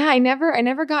 Yeah, I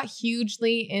never got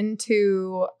hugely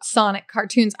into Sonic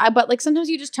cartoons. But like sometimes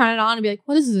you just turn it on and be like,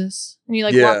 what is this? And you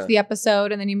like watch the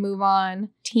episode and then you move on.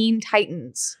 Teen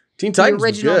Titans. The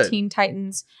original Teen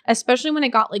Titans, especially when it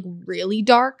got like really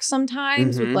dark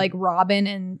sometimes with like Robin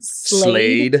and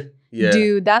Slade. Yeah.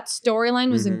 Dude, that storyline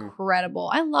was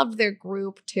incredible. I loved their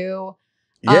group too.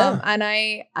 Yeah. And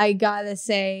I gotta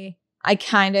say, I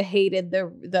kind of hated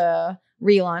the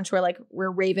relaunch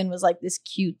where Raven was like this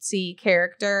cutesy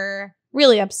character.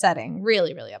 Really upsetting.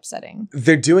 Really, really upsetting.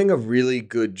 They're doing a really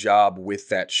good job with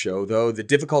that show, though. The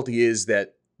difficulty is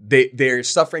that they're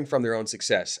suffering from their own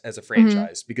success as a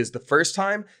franchise because the first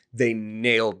time they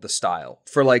nailed the style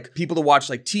for like people to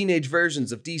watch like teenage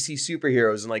versions of DC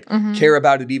superheroes and like care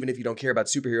about it even if you don't care about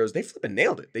superheroes. They flipping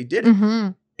nailed it. They did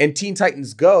it. And Teen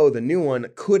Titans Go, the new one,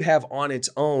 could have on its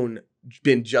own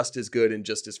been just as good and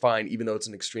just as fine, even though it's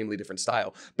an extremely different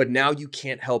style. But now you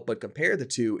can't help but compare the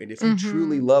two. And if you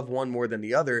truly love one more than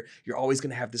the other, you're always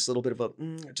going to have this little bit of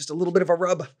just a little bit of a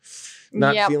rub.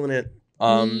 Not feeling it.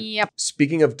 Yep.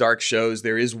 Speaking of dark shows,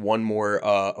 there is one more.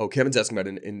 Kevin's asking about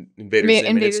Invader Zim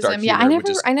and its dark Yeah, humor,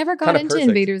 I never got into perfect.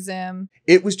 Invader Zim.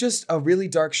 It was just a really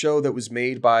dark show that was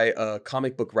made by a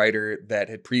comic book writer that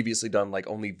had previously done like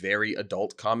only very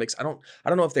adult comics. I don't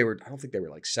know if they were. I don't think they were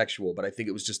like sexual, but I think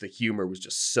it was just the humor was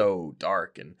just so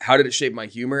dark. And how did it shape my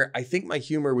humor? I think my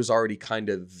humor was already kind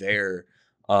of there.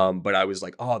 But I was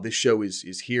like, oh, this show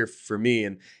is here for me.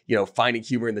 And, you know, finding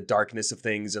humor in the darkness of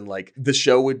things. And like the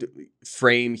show would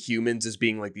frame humans as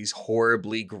being like these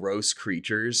horribly gross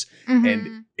creatures. Mm-hmm.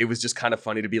 And it was just kind of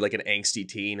funny to be like an angsty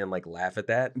teen and like laugh at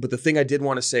that. But the thing I did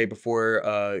want to say before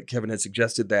Kevin had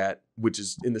suggested that, which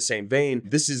is in the same vein,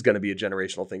 this is going to be a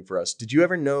generational thing for us. Did you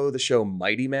ever know the show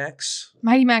Mighty Max?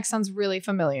 Mighty Max sounds really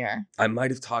familiar. I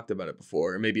might have talked about it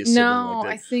before, or maybe a sibling like that. No,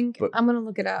 I think I'm going to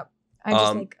look it up.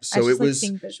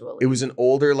 It was an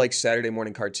older like Saturday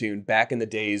morning cartoon back in the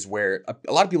days where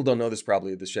a lot of people don't know this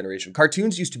probably of this generation.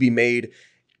 Cartoons used to be made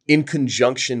in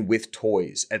conjunction with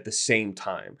toys at the same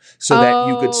time so that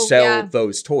you could sell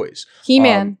those toys.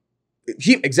 He-Man.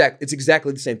 It's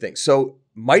exactly the same thing. So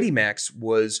Mighty Max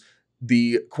was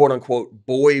the quote unquote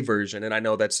boy version. And I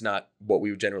know that's not what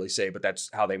we would generally say, but that's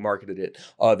how they marketed it.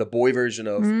 The boy version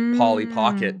of Polly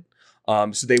Pocket.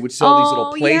 So they would sell these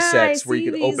little play sets where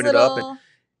you could open it up and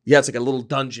it's like a little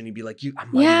dungeon. You'd be like,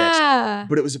 I'm Mighty Max.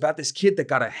 But it was about this kid that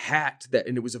got a hat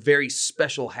and it was a very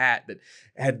special hat that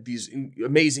had these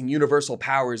amazing universal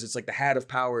powers. It's like the hat of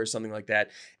power or something like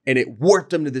that. And it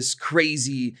warped him to this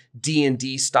crazy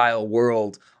D&D style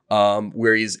world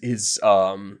where his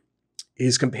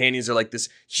companions are like this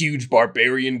huge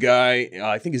barbarian guy.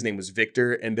 I think his name was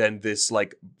Victor. And then this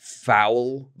like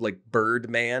foul, like bird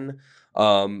man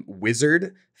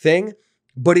wizard thing,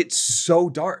 but it's so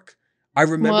dark. I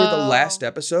remember the last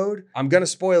episode. I'm gonna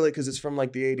spoil it because it's from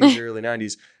like the 80s or early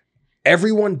 90s.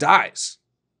 Everyone dies.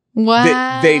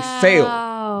 Wow. They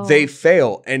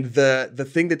fail. And the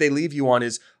thing that they leave you on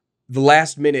is the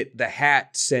last minute, the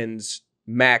hat sends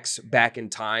Max back in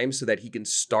time so that he can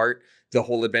start the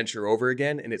whole adventure over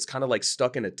again. And it's kind of like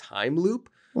stuck in a time loop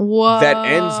that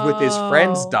ends with his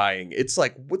friends dying. It's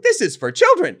like, this is for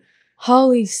children.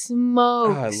 Holy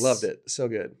smokes. Oh, I loved it. So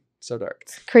good. So dark.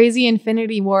 Crazy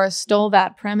Infinity War stole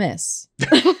that premise.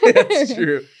 That's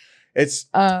true. It's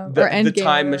the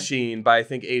Time Machine by I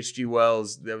think H.G.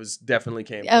 Wells. That was definitely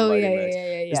came from Mighty Max.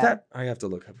 Is that? I have to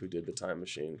look up who did the Time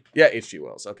Machine. Yeah, H.G.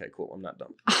 Wells. Okay, cool. I'm not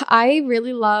dumb. I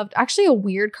really loved actually a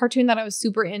weird cartoon that I was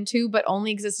super into, but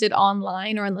only existed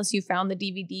online or unless you found the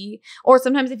DVD. Or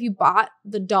sometimes if you bought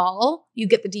the doll, you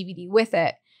get the DVD with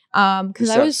it.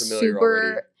 Because I was super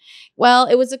already. Well,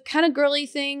 it was a kind of girly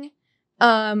thing.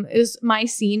 It was My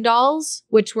Scene dolls,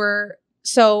 which were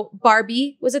so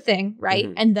Barbie was a thing, right?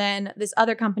 Mm-hmm. And then this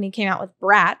other company came out with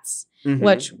Bratz,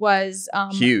 which was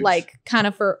like kind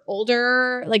of for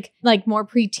older, like more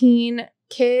preteen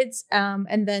kids.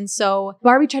 And then so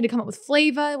Barbie tried to come up with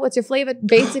Flava. What's your Flava?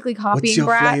 Basically copying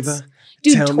Bratz. Flavor?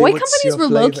 Dude, toy companies were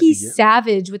low-key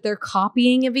savage with their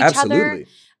copying of each other.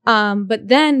 But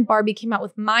then Barbie came out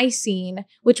with My Scene,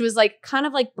 which was like kind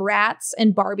of like Bratz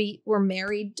and Barbie were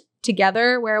married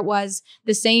together, where it was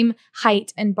the same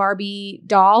height and Barbie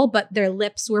doll, but their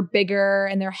lips were bigger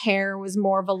and their hair was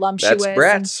more voluptuous. That's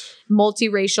Bratz. And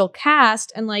multiracial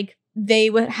cast. And like they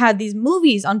had these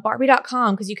movies on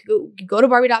Barbie.com because you could go to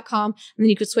Barbie.com and then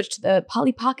you could switch to the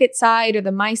Polly Pocket side or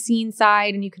the My Scene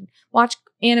side and you could watch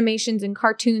animations and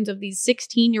cartoons of these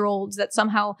 16-year-olds that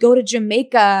somehow go to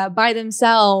Jamaica by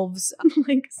themselves.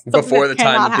 Like before the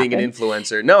time of being an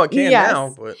influencer. No, it can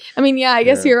now. But I mean, I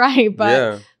guess you're right.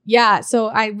 But so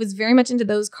I was very much into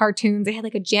those cartoons. They had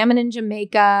like a Jammin' in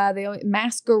Jamaica,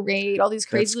 Masquerade, all these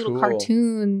crazy little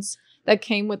cartoons that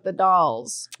came with the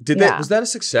dolls. Was that a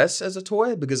success as a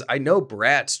toy? Because I know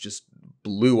Bratz just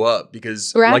blew up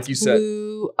because Bratz like you said,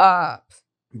 blew up.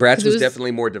 Bratz was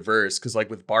definitely more diverse because like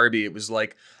with Barbie, it was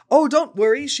like, oh, don't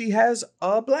worry, she has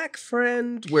a black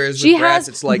friend. Whereas with Bratz,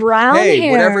 it's like, hey,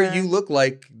 hair. Whatever you look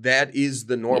like, that is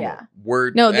the normal. Yeah.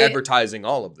 We're advertising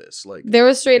all of this. Like there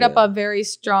was straight up a very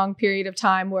strong period of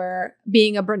time where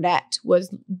being a brunette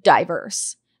was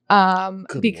diverse.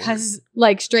 Because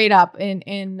like straight up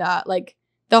in like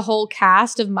the whole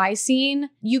cast of My Scene,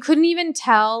 you couldn't even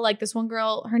tell. Like this one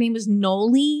girl, her name was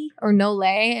Noli or Nole,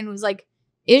 and it was like,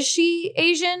 is she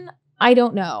Asian? I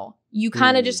don't know. You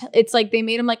kind of just, it's like they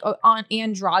made him like on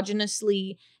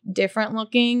androgynously different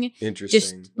looking. Interesting.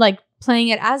 Just like playing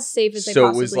it as safe as they possibly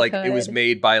could. So it was like, it was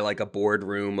made by like a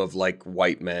boardroom of like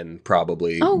white men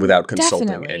probably without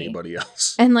consulting anybody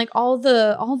else. And like all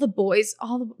the boys,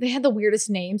 they had the weirdest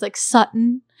names like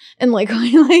Sutton and like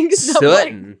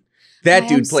Sutton. That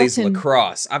dude plays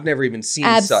lacrosse. I've never even seen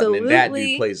Sutton, and that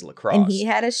dude plays lacrosse. And he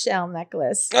had a shell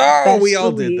necklace. Oh, we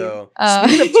all did, though.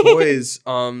 Speaking of toys,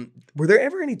 were there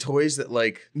ever any toys that,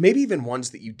 like, maybe even ones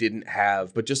that you didn't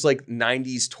have, but just like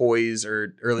 90s toys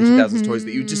or early 2000s toys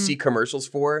that you just see commercials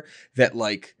for that,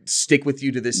 like, stick with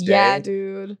you to this day? Yeah,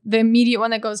 dude. The immediate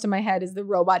one that goes to my head is the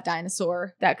robot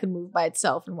dinosaur that could move by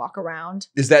itself and walk around.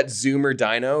 Is that Zoomer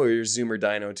Dino, or is Zoomer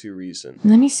Dino too recent?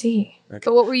 Let me see. Okay.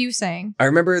 But what were you saying? I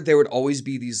remember there would always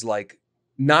be these, like,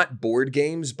 not board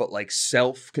games, but like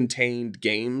self-contained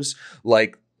games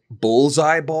like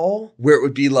Bullseye Ball, where it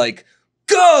would be like,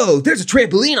 go, there's a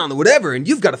trampoline on the whatever, and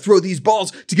you've got to throw these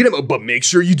balls to get them, but make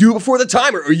sure you do it before the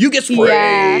timer or you get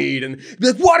sprayed. And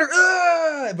be like, water,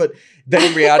 but then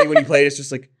in reality, when you play it, it's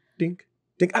just like, dink,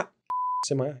 dink,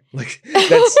 it's in my eye. Like,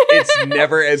 it's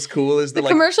never as cool as the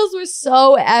like, commercials were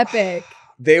so epic.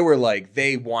 They were like,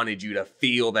 they wanted you to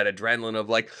feel that adrenaline of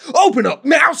like, open up,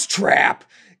 mousetrap.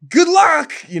 Good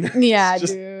luck, you know. Yeah,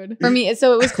 dude. For me,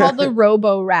 so it was called the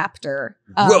Roboraptor.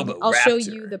 I'll show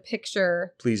you the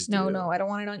picture. Please do. No, I don't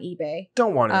want it on eBay.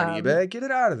 Don't want it on eBay. Get it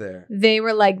out of there. They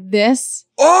were like this.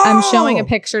 Oh! I'm showing a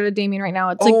picture to Damien right now.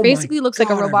 It's like basically looks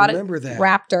like a robotic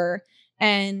raptor.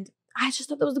 And I just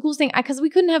thought that was the coolest thing because we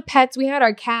couldn't have pets. We had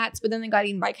our cats, but then they got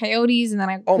eaten by coyotes, and then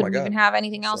I couldn't even have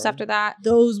anything else after that.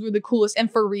 Those were the coolest. And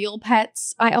for real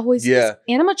pets, I always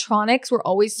animatronics were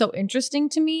always so interesting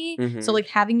to me. So like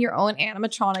having your own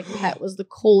animatronic pet was the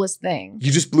coolest thing. You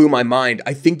just blew my mind.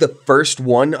 I think the first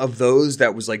one of those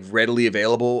that was like readily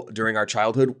available during our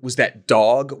childhood was that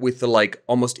dog with the like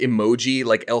almost emoji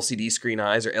like LCD screen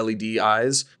eyes or LED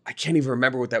eyes. I can't even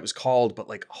remember what that was called, but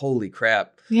like holy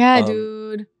crap. Yeah,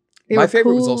 dude. My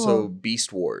favorite was also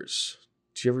Beast Wars.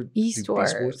 Did you ever do Beast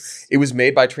Wars? It was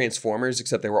made by Transformers,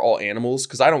 except they were all animals.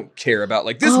 Because I don't care about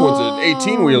like this one's an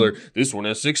 18-wheeler, this one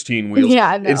has 16 wheels.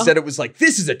 Yeah, no. Instead, it was like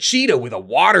this is a cheetah with a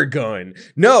water gun.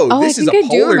 No, this is a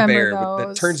polar bear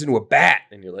that turns into a bat,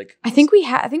 and you're like, I think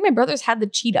my brothers had the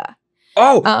cheetah.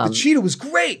 Oh, the cheetah was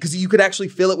great because you could actually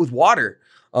fill it with water.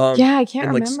 Yeah, I can't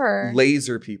remember. Like,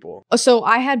 laser people. So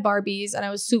I had Barbies and I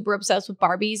was super obsessed with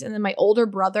Barbies. And then my older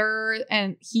brother,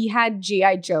 and he had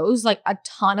G.I. Joes, like a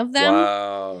ton of them.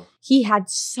 Wow. He had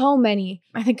so many.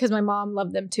 I think because my mom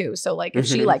loved them too. So like if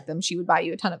she liked them, she would buy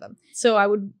you a ton of them. So I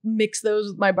would mix those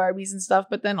with my Barbies and stuff.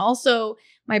 But then also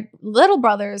my little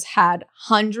brothers had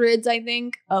hundreds, I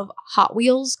think, of Hot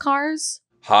Wheels cars.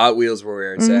 Hot Wheels were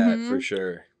where it's at for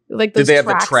sure. Like those Did they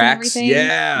have tracks the tracks?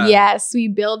 Yeah. Yes, we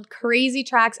build crazy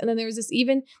tracks. And then there's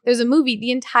a movie,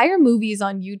 the entire movie is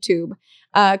on YouTube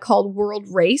called World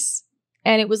Race.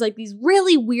 And it was like these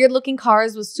really weird looking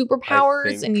cars with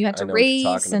superpowers and you had to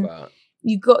race and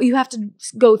you have to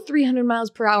go 300 miles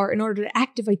per hour in order to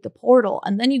activate the portal.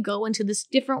 And then you go into this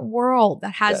different world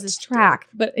that has this track,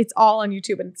 but it's all on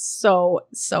YouTube and it's so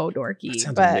dorky. That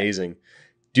sounds amazing.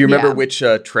 Do you remember which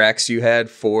tracks you had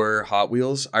for Hot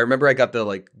Wheels? I remember I got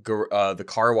the the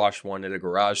car wash one at a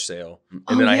garage sale,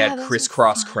 and then I had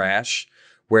Crisscross Crash,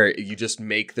 where you just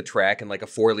make the track in like a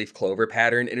 4-leaf clover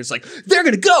pattern, and it's like they're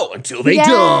gonna go until they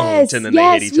don't, and then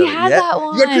they hit each other. That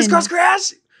one. You got Crisscross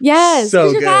Crash? Yes.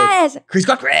 So good.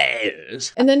 Crisscross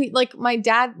Crash. And then like my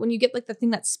dad, when you get like the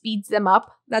thing that speeds them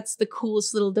up, that's the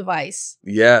coolest little device.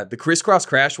 Yeah. The Crisscross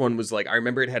Crash one was like, I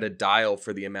remember it had a dial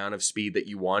for the amount of speed that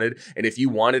you wanted. And if you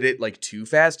wanted it like too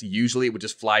fast, usually it would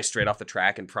just fly straight off the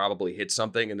track and probably hit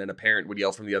something. And then a parent would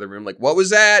yell from the other room, like, what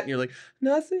was that? And you're like,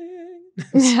 nothing.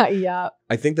 Yeah.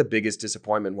 I think the biggest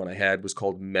disappointment one I had was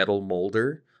called Metal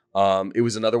Molder. It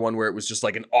was another one where it was just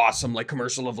like an awesome like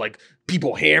commercial of like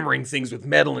people hammering things with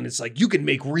metal, and it's like you can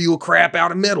make real crap out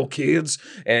of metal, kids.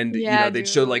 And you know they'd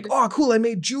show like, oh cool, I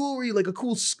made jewelry, like a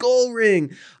cool skull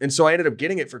ring. And so I ended up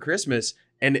getting it for Christmas,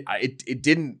 and it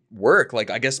didn't work. Like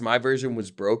I guess my version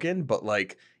was broken, but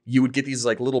like you would get these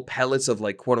like little pellets of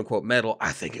like quote unquote metal.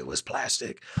 I think it was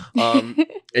plastic.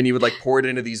 And you would like pour it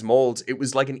into these molds. It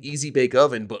was like an easy bake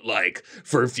oven, but like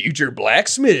for future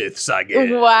blacksmiths, I guess.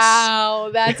 Wow,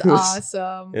 that's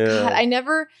awesome. Yeah. God,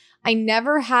 I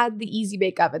never had the easy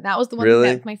bake oven. That was the one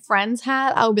that my friends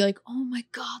had. I would be like, oh my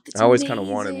God, that's amazing. I always kind of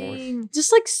wanted more.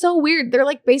 Just like so weird. They're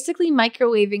like basically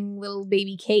microwaving little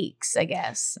baby cakes, I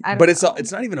guess. But it's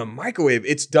not even a microwave.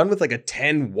 It's done with like a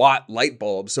 10-watt light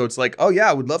bulb. So it's like, oh yeah,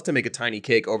 I would love to make a tiny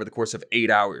cake over the course of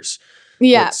 8 hours.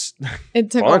 Yeah,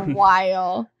 it took a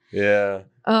while. Yeah.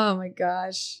 Oh my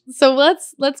gosh. So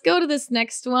let's go to this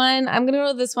next one. I'm gonna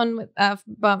go to this one with,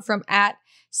 from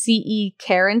CE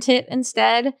Carentit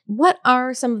instead. What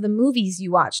are some of the movies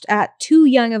you watched at too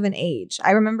young of an age?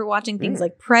 I remember watching things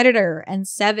like Predator and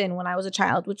Seven when I was a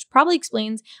child, which probably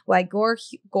explains why gore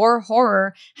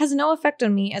horror has no effect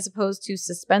on me as opposed to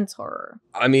suspense horror.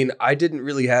 I mean, I didn't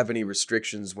really have any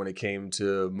restrictions when it came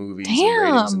to movies and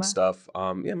ratings and stuff.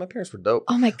 Yeah, my parents were dope.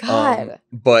 Oh my God.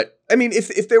 But I mean,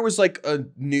 if there was like a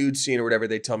nude scene or whatever,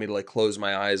 they'd tell me to like close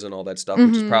my eyes and all that stuff,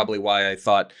 which is probably why I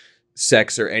thought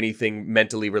sex or anything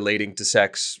mentally relating to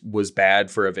sex was bad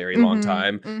for a very long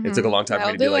time. It took a long time for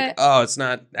me to be like, oh, it's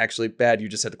not actually bad. You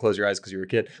just had to close your eyes because you were a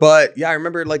kid. But yeah, I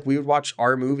remember like we would watch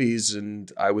our movies and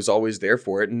I was always there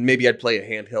for it. And maybe I'd play a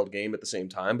handheld game at the same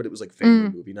time, but it was like family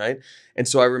movie night. And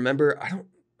so I remember, I don't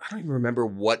even remember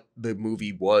what the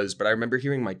movie was, but I remember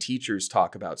hearing my teachers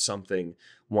talk about something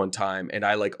one time and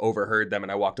I like overheard them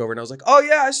and I walked over and I was like, oh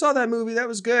yeah, I saw that movie. That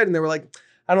was good. And they were like,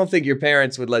 I don't think your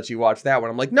parents would let you watch that one.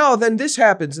 I'm like, no, then this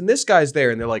happens and this guy's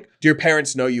there. And they're like, do your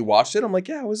parents know you watched it? I'm like,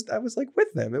 yeah, I was like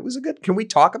with them. It was a good, can we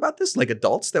talk about this like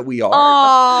adults that we are?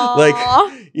 Aww.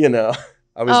 Like, you know,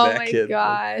 I was that kid. Oh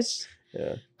my gosh.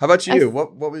 Yeah. How about you?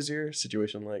 What was your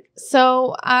situation like?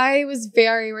 So I was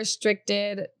very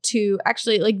restricted to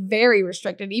very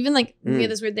restricted. Even like we had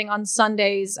this weird thing on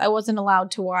Sundays. I wasn't allowed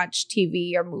to watch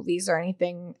TV or movies or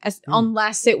anything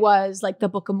unless it was like the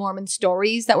Book of Mormon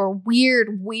stories that were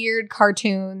weird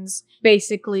cartoons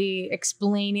basically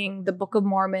explaining the Book of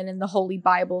Mormon and the Holy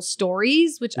Bible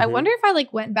stories, which I wonder if I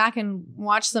like went back and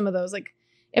watched some of those, like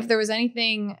if there was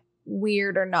anything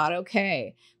weird or not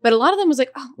okay. But a lot of them was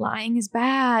like, oh, lying is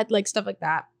bad, like stuff like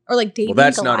that. Or like David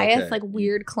and Goliath, like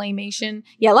weird claymation.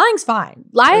 Yeah, lying's fine.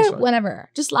 Lie whenever.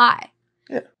 Just lie.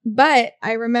 Yeah. But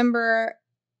I remember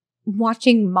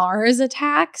watching Mars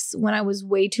Attacks when I was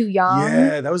way too young.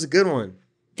 Yeah, that was a good one.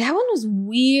 That one was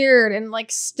weird and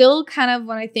like still kind of,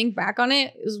 when I think back on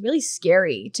it, it was really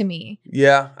scary to me.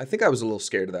 Yeah, I think I was a little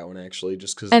scared of that one actually,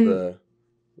 just because of the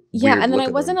and then I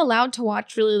wasn't allowed to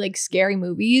watch really like scary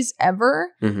movies ever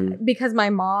because my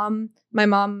mom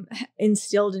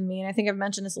instilled in me, and I think I've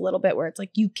mentioned this a little bit, where it's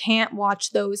like you can't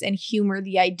watch those and humor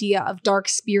the idea of dark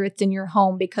spirits in your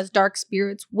home because dark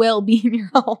spirits will be in your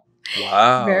home.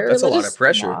 Wow, that's a lot of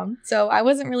pressure. Mom. So I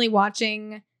wasn't really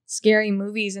watching scary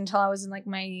movies until I was in like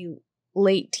my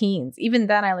late teens. Even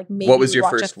then, I like maybe what was your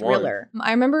watch first a thriller. one?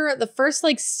 I remember the first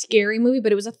like scary movie,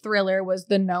 but it was a thriller, was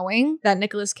The Knowing, that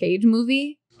Nicolas Cage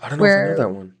movie. I don't know if I know that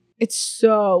one. It's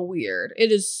so weird.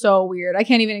 It is so weird. I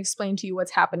can't even explain to you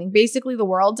what's happening. Basically, the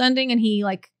world's ending and he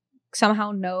like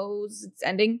somehow knows it's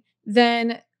ending.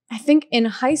 Then I think in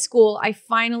high school, I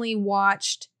finally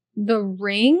watched The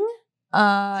Ring.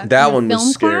 That one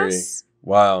was scary. Class.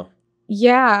 Wow.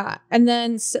 Yeah. And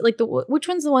then like which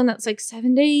one's the one that's like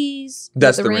 7 days?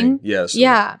 That's The Ring. Yes.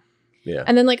 Yeah. Yeah.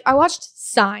 And then like I watched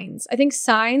Signs. I think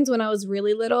Signs when I was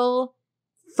really little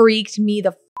freaked me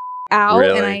the out.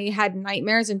 Really? And I had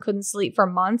nightmares and couldn't sleep for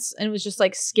months and was just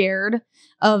like scared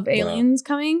of aliens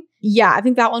coming. Yeah, I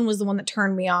think that one was the one that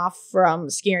turned me off from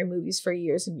scary movies for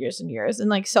years and years and years. And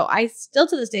like, so I still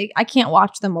to this day, I can't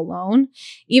watch them alone.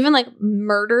 Even like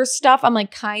murder stuff, I'm like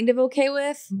kind of okay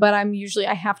with, but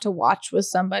I have to watch with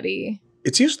somebody.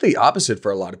 It's usually the opposite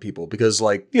for a lot of people because,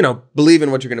 like, you know, believe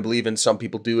in what you're going to believe in. Some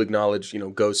people do acknowledge, you know,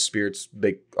 ghost spirits,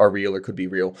 they are real or could be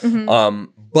real.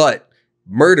 But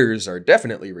murders are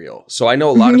definitely real. So I know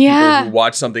a lot of people who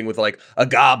watch something with like a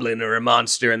goblin or a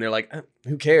monster and they're like,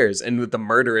 who cares? And with the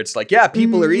murder, it's like, yeah,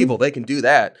 people are evil. They can do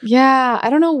that. Yeah. I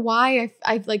don't know why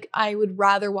I would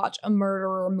rather watch a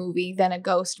murderer movie than a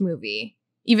ghost movie,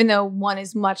 even though one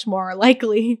is much more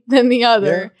likely than the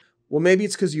other. Yeah. Well, maybe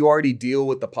it's because you already deal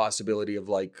with the possibility of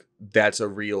like, that's a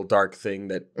real dark thing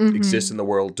that exists in the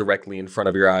world directly in front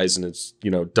of your eyes and it's, you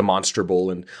know,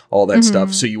 demonstrable and all that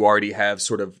stuff. So you already have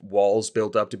sort of walls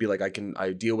built up to be like,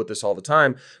 I deal with this all the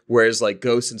time. Whereas like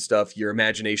ghosts and stuff, your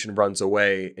imagination runs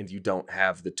away and you don't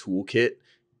have the toolkit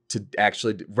to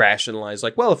actually rationalize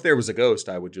like, well, if there was a ghost,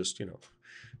 I would just, you know,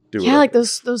 do it. Yeah, like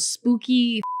those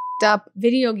spooky up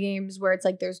video games where it's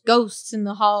like there's ghosts in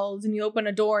the halls and you open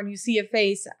a door and you see a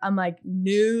face. I'm like,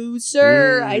 no,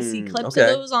 sir. I see clips of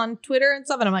those on Twitter and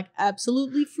stuff, and I'm like,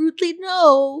 absolutely, fruitly,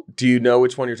 no. Do you know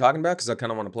which one you're talking about? Because I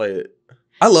kind of want to play it.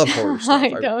 I love horror stuff. I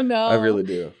don't know. I really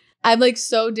do. I'm like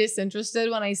so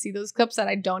disinterested when I see those clips that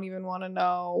I don't even want to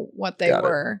know what they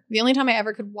were. The only time I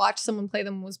ever could watch someone play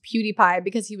them was PewDiePie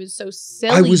because he was so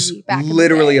silly. I was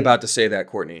literally about to say that,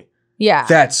 Courtney. Yeah.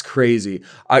 That's crazy.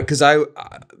 Because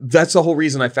that's the whole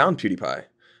reason I found PewDiePie.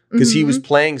 Because he was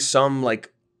playing some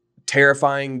like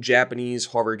terrifying Japanese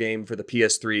horror game for the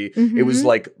PS3. It was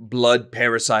like Blood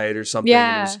Parasite or something.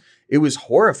 Yeah. it was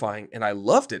horrifying, and I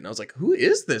loved it. And I was like, who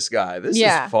is this guy? This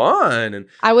is fun. And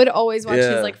I would always watch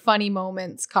his like funny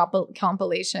moments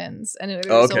compilations, and there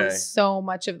was always so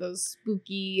much of those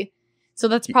spooky. So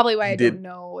that's probably why I don't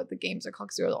know what the games are called,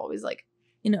 because they're always like,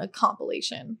 a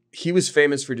compilation. He was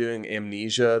famous for doing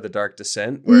Amnesia, The Dark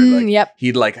Descent, where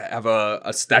he'd like have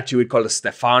a statue he'd call a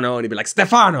Stefano, and he'd be like,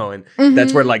 Stefano, and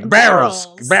that's where like barrels,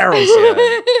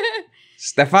 yeah.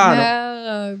 Stefano.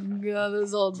 Oh god,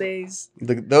 those old days.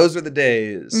 Those were the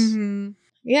days.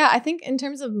 Yeah, I think in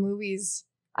terms of movies,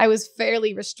 I was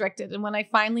fairly restricted, and when I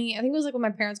think it was like when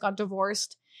my parents got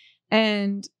divorced,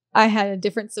 and I had a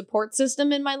different support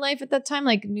system in my life at that time.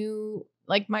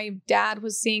 Like my dad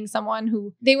was seeing someone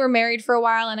who they were married for a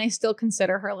while, and I still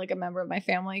consider her like a member of my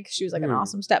family because she was like an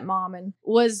awesome stepmom, and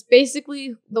was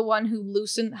basically the one who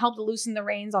helped loosen the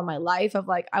reins on my life of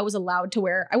like, I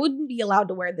wouldn't be allowed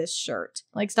to wear this shirt,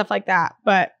 like stuff like that.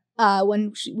 But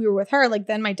when we were with her, like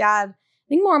then my dad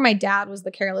was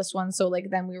the careless one. So like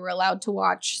then we were allowed to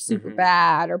watch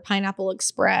Superbad or Pineapple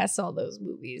Express, all those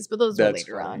movies, but those were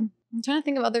later on. I'm trying to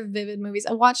think of other vivid movies.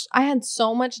 I had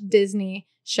so much Disney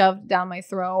shoved down my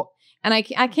throat, and I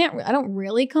don't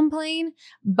really complain,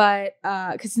 but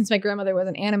because since my grandmother was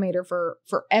an animator for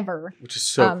forever, which is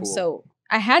so cool. So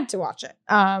I had to watch it.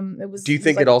 Do you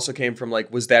think it also came from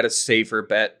like, was that a safer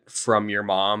bet from your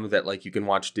mom that like you can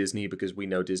watch Disney because we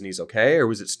know Disney's okay, or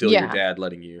was it still your dad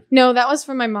letting you? No, that was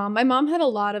from my mom. My mom had a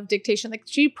lot of dictation. Like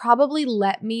she probably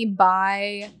let me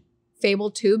buy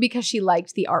Fable 2 because she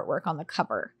liked the artwork on the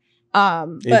cover.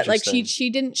 But like she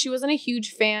wasn't a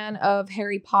huge fan of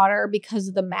Harry Potter because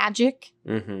of the magic.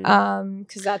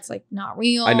 Because that's like not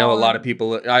real. I know a lot of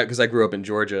people, because I grew up in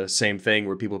Georgia, same thing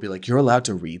where people be like, you're allowed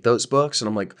to read those books, and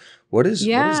I'm like, what is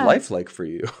life like for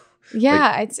you?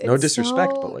 Yeah, like, it's no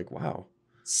disrespect, but like, wow,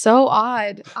 so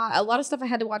odd. A lot of stuff I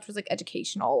had to watch was like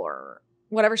educational or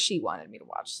whatever she wanted me to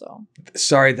watch. So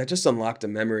sorry, that just unlocked a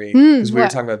memory because we were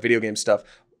talking about video game stuff.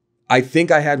 I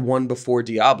think I had one before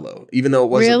Diablo, even though it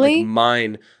wasn't like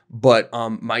mine. But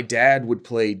my dad would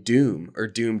play Doom or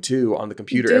Doom 2 on the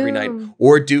computer every night,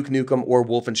 or Duke Nukem or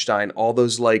Wolfenstein, all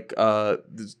those like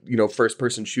first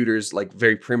person shooters, like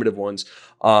very primitive ones.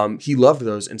 He loved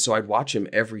those, and so I'd watch him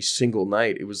every single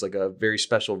night. It was like a very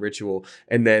special ritual.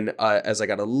 And then as I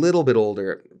got a little bit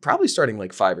older, probably starting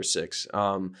like 5 or 6,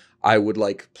 I would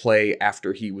like play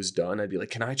after he was done. I'd be like,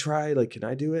 "Can I try? Like, can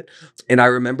I do it?" And I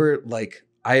remember like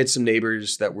I had some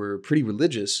neighbors that were pretty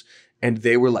religious, and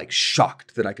they were like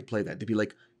shocked that I could play that. They'd be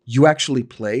like, you actually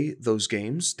play those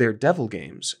games? They're devil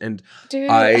games. And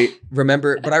I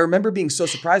remember being so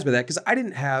surprised by that because I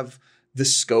didn't have the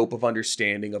scope of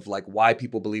understanding of like why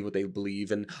people believe what they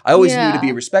believe. And I always knew to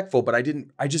be respectful, but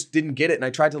I just didn't get it. And I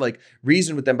tried to like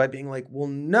reason with them by being like, well,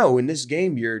 no, in this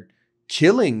game, you're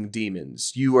killing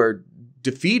demons. You are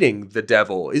defeating the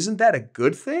devil. Isn't that a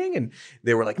good thing? And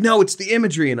they were like, no, it's the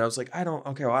imagery. And I was like, I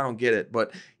don't get it.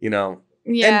 But yeah.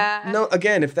 And no,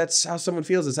 again, if that's how someone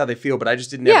feels, it's how they feel. But I just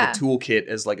didn't have the toolkit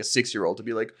as like a 6-year-old to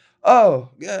be like, oh,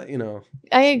 yeah,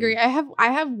 I agree. I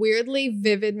have weirdly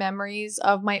vivid memories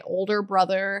of my older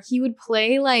brother. He would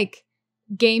play like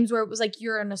games where it was like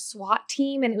you're in a SWAT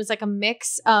team, and it was like a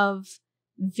mix of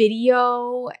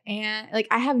video and like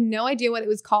I have no idea what it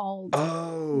was called.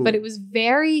 But it was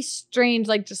very strange,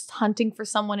 like just hunting for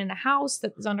someone in a house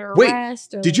that was under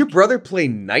arrest. Did your brother play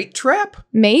Night Trap?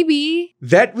 Maybe.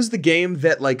 That was the game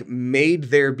that like made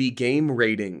there be game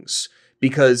ratings,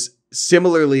 because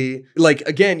similarly, like,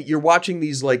 again, you're watching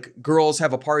these like girls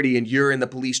have a party and you're in the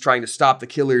police trying to stop the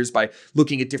killers by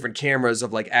looking at different cameras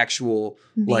of like actual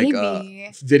like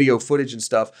video footage and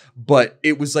stuff. But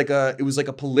it was like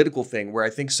a political thing where I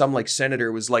think some like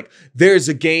senator was like, there's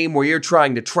a game where you're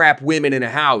trying to trap women in a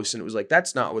house. And it was like,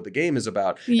 that's not what the game is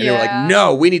about. And they were like,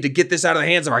 no, we need to get this out of the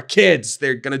hands of our kids.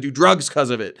 They're going to do drugs because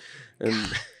of it. And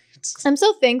I'm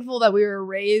so thankful that we were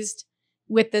raised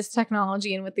with this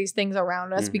technology and with these things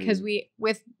around us, because we,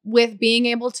 with being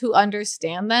able to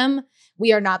understand them,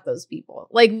 we are not those people.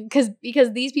 Like,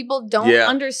 because these people don't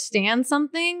understand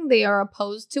something, they are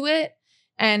opposed to it.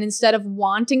 And instead of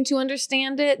wanting to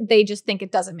understand it, they just think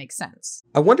it doesn't make sense.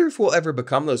 I wonder if we'll ever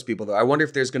become those people, though. I wonder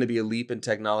if there's going to be a leap in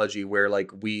technology where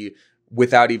like we,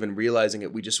 without even realizing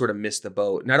it, we just sort of miss the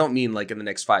boat. And I don't mean like in the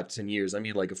next 5 to 10 years. I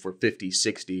mean like if we're 50,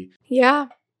 60. Yeah.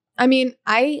 I mean,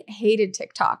 I hated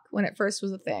TikTok when it first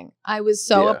was a thing. I was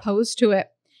so opposed to it.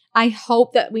 I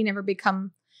hope that we never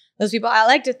become those people. I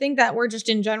like to think that we're just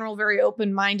in general very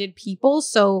open-minded people.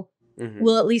 So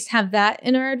we'll at least have that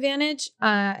in our advantage.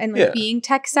 And like being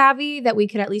tech savvy, that we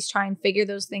could at least try and figure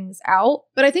those things out.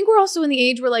 But I think we're also in the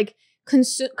age where like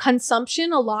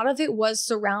consumption, a lot of it was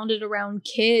surrounded around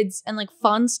kids, and like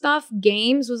fun stuff,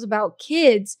 games was about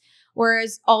kids.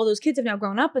 Whereas all those kids have now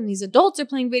grown up and these adults are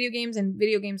playing video games, and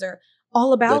video games are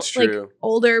all about like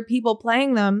older people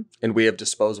playing them. And we have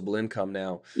disposable income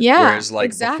now. Yeah. Whereas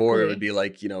like before it would be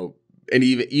like, you know, and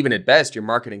even at best you're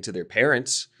marketing to their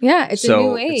parents. Yeah, it's a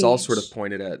new age. It's all sort of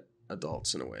pointed at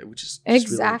adults in a way, which is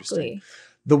exactly really interesting.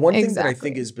 The one thing that I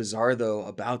think is bizarre though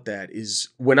about that is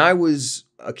when I was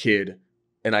a kid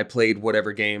and I played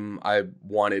whatever game I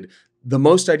wanted, the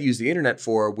most I'd use the internet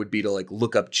for would be to like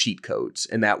look up cheat codes,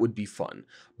 and that would be fun.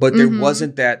 But there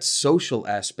wasn't that social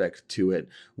aspect to it.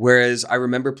 Whereas I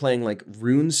remember playing like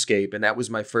RuneScape, and that was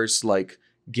my first like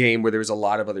game where there was a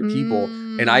lot of other people,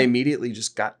 and I immediately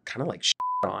just got kind of like shit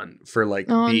on for like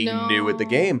being new at the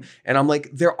game. And I'm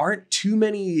like, there aren't too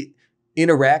many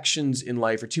interactions in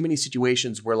life or too many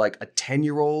situations where like a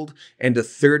 10-year-old and a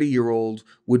 30-year-old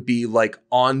would be like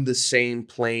on the same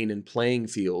plane and playing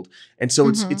field. And so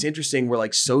it's interesting where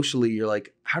like socially you're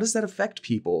like, how does that affect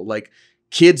people? Like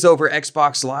kids over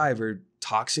Xbox Live are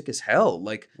toxic as hell.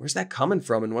 Like where's that coming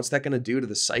from, and what's that going to do to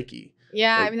the psyche?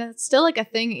 Yeah, like, I mean that's still like a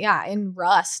thing. Yeah, in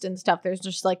Rust and stuff, there's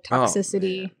just like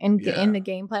toxicity in the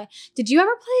gameplay. Did you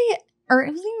ever play? Or it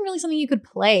wasn't even really something you could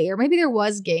play, or maybe there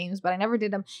was games, but I never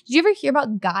did them. Did you ever hear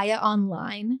about Gaia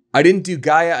Online? I didn't do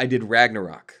Gaia. I did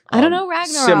Ragnarok. I don't know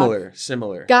Ragnarok.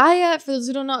 Similar. Gaia, for those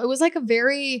who don't know, it was like a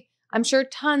very, I'm sure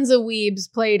tons of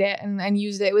weebs played it and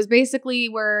used it. It was basically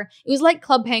where, it was like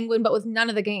Club Penguin, but with none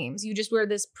of the games. You just were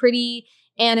this pretty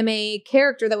anime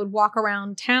character that would walk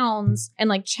around towns and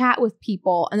like chat with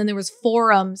people. And then there was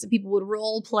forums that people would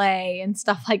role play and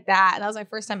stuff like that. And that was my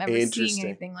first time ever seeing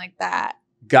anything like that.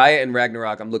 Gaia and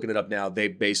Ragnarok, I'm looking it up now. They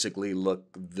basically look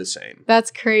the same.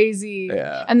 That's crazy.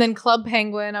 Yeah. And then Club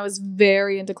Penguin. I was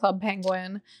very into Club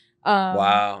Penguin.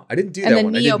 Wow. I didn't do that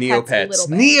one. I did Neopets.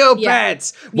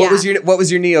 Neopets. Yeah. What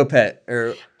was your Neopet?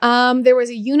 Or there was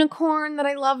a unicorn that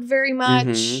I loved very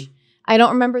much. I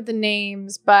don't remember the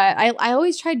names, but I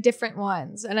always tried different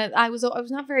ones, and I was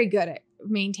not very good at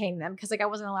maintaining them because like I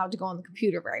wasn't allowed to go on the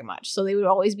computer very much, so they would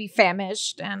always be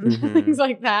famished and things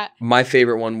like that. My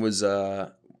favorite one was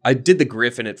I did the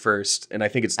Griffin at first, and I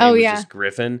think its name was just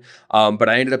Griffin. But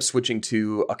I ended up switching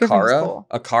to Akara. Cool.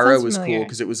 Akara was cool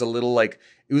because it was a little like,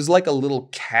 it was like a little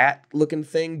cat looking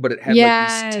thing, but it had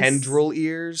like these tendril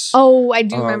ears. Oh, I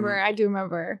do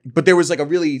remember. But there was like a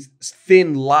really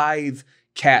thin, lithe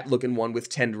cat looking one with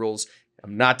tendrils.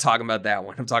 I'm not talking about that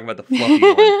one. I'm talking about the fluffy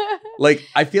one. Like,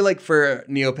 I feel like for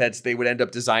Neopets, they would end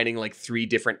up designing like 3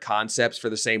 different concepts for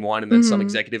the same one. And then some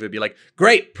executive would be like,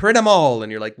 great, print them all.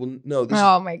 And you're like, well, no.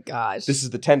 My gosh. This is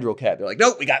the tendril cat. They're like,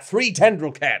 no, we got 3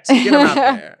 tendril cats. Get them out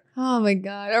there. Oh my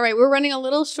God. All right. We're running a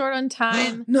little short on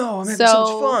time. No, I'm having so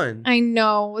much fun. I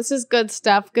know. This is good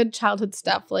stuff. Good childhood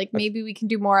stuff. Like maybe we can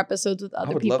do more episodes with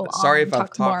other people. Sorry if I've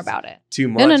talked more about it. Too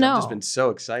much. No. I've just been so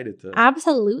excited to.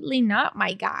 Absolutely not,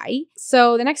 my guy.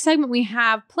 So the next segment we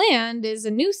have planned is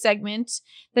a new segment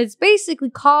that's basically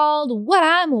called What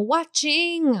I'm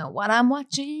Watching. What I'm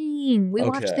watching. We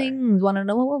watch things. Want to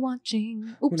know what we're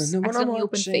watching. Oops. Accidentally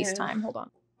opened FaceTime. Hold on.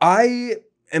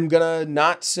 I'm gonna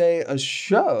not say a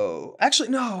show. Actually,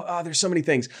 no. There's so many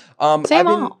things.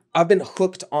 I've been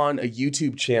hooked on a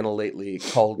YouTube channel lately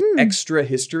called Extra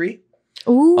History.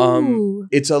 Ooh.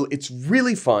 It's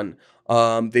really fun.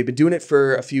 They've been doing it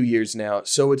for a few years now,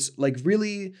 so it's like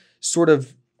really sort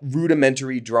of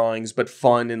rudimentary drawings, but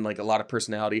fun and like a lot of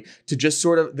personality. To just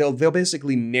sort of they'll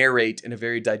basically narrate in a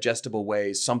very digestible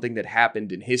way something that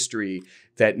happened in history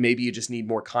that maybe you just need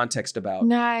more context about.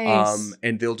 Nice.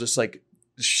 And they'll just like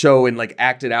show and like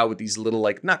act it out with these little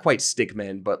like not quite stick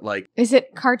men, but like, is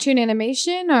it cartoon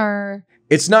animation or?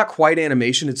 It's not quite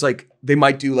animation. It's like they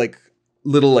might do like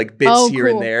little like bits here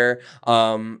and there.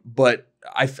 But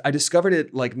I discovered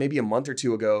it like maybe a month or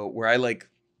 2 ago where I like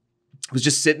was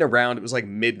just sitting around. It was like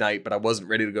midnight, but I wasn't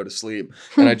ready to go to sleep.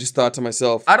 And I just thought to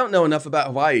myself, I don't know enough about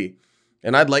Hawaii,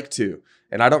 and I'd like to.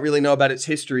 And I don't really know about its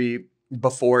history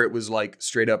before it was like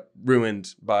straight up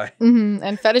ruined by and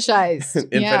fetishized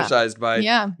and fetishized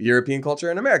by European culture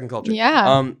and American culture.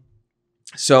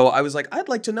 So I was like, I'd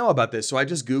like to know about this. So I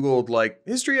just Googled like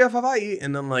history of Hawaii.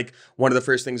 And then like one of the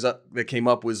first things that came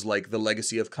up was like the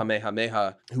legacy of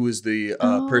Kamehameha, who was the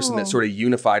person that sort of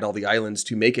unified all the islands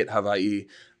to make it Hawaii.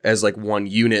 as like one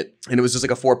unit. And it was just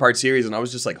like a 4-part series. And I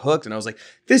was just like hooked. And I was like,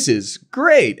 this is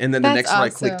great. And then the next one I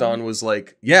clicked on was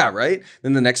like, yeah, right.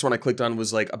 Then the next one I clicked on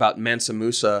was like about Mansa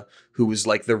Musa, who was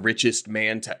like the richest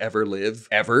man to ever live,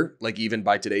 ever. Like even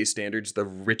by today's standards, the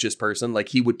richest person. Like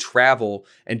he would travel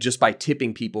and just by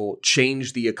tipping people,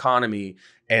 change the economy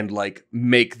and like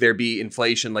make there be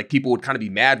inflation. Like people would kind of be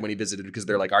mad when he visited because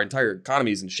they're like, our entire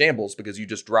economy is in shambles because you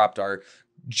just dropped our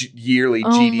yearly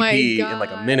GDP in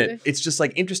like a minute. It's just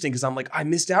like interesting because I'm like, I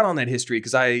missed out on that history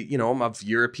because I'm of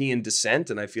European descent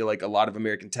and I feel like a lot of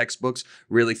American textbooks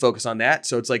really focus on that.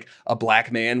 So it's like a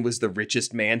black man was the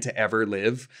richest man to ever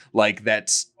live. Like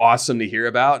that's awesome to hear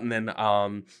about. And then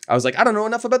I was like, I don't know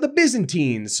enough about the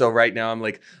Byzantines. So right now I'm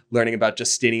like learning about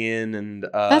Justinian and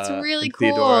that's really cool.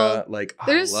 Theodora. Like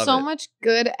there's so much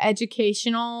good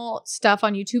educational stuff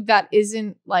on YouTube that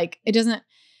isn't like, it doesn't,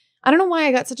 I don't know why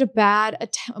I got such a bad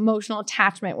emotional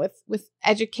attachment with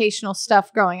educational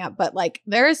stuff growing up, but like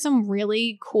there is some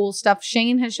really cool stuff.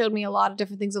 Shane has showed me a lot of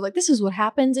different things of like, this is what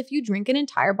happens if you drink an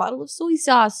entire bottle of soy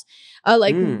sauce.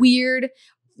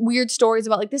 Weird stories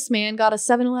about like this man got a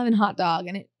 7-Eleven hot dog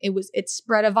and it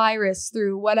spread a virus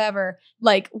through whatever,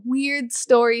 like weird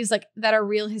stories like that are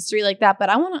real history like that. But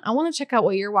I want to check out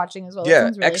what you're watching as well. Yeah,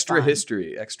 really extra fun.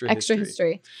 Extra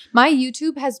history. My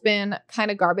YouTube has been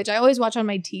kind of garbage. I always watch on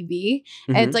my TV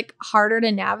and it's like harder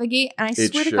to navigate. And I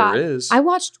swear to God, I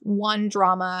watched one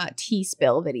drama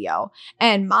T-spill video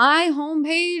and my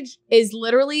homepage is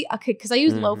literally because I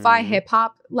use lo-fi hip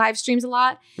hop live streams a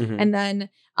lot. And then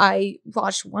I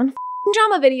watched one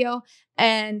drama video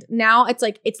and now it's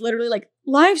literally like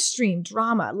live stream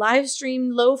drama, live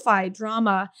stream lo-fi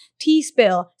drama,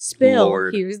 spill,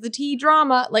 Lord. Here's the tea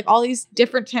drama, like all these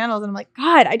different channels. And I'm like,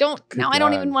 God, I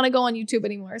don't even want to go on YouTube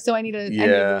anymore. So I need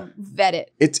to vet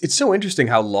it. It's so interesting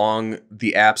how long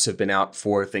the apps have been out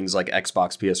for things like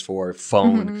Xbox, PS4,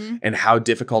 phone, and how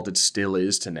difficult it still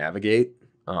is to navigate.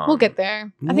 We'll get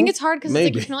there. I think it's hard because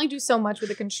like you can only do so much with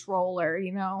a controller,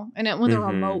 and with a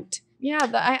remote.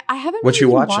 Yeah, I haven't really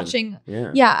been watching.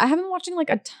 Yeah, I haven't been watching like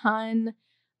a ton.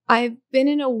 I've been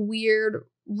in a weird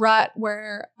rut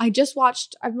where I've been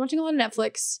watching a lot of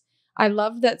Netflix. I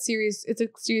love that series. It's a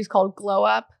series called Glow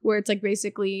Up, where it's like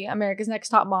basically America's Next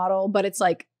Top Model, but it's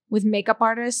like with makeup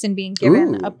artists and being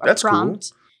given a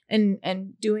prompt. Cool.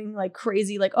 And doing like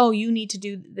crazy, like, oh, you need to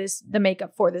do the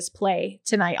makeup for this play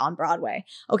tonight on Broadway.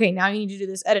 Okay, now you need to do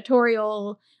this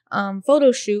editorial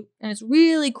photo shoot. And it's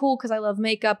really cool because I love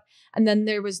makeup. And then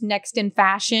there was Next in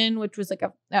Fashion, which was like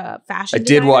a fashion. I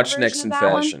did watch Next in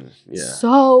Fashion. One. Yeah.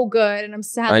 So good. And I'm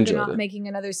sad that they're not making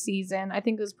another season. I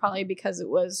think it was probably because it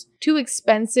was too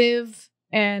expensive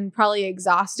and probably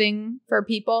exhausting for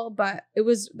people, but that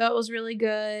was really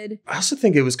good. I also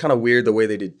think it was kind of weird the way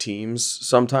they did teams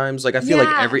sometimes. Like I feel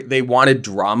like they wanted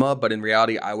drama, but in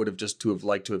reality, I would have just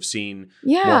liked to have seen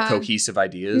more cohesive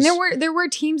ideas. And there were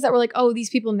teams that were like, oh, these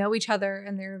people know each other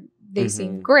and they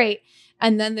seem great.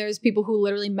 And then there's people who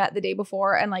literally met the day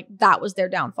before and like that was their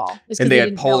downfall. And they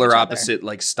had polar opposite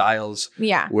like styles.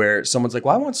 Yeah. Where someone's like,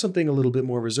 well, I want something a little bit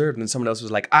more reserved. And then someone else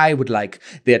was like, I would like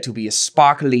there to be a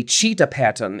sparkly cheetah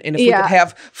pattern. And if we could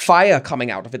have fire coming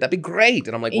out of it, that'd be great.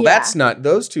 And I'm like, well, that's not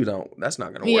going to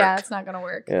work. Yeah, it's not going to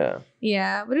work. Yeah.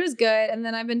 Yeah, but it was good. And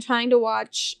then I've been trying to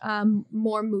watch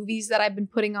more movies that I've been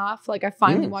putting off. Like I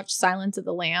finally watched Silence of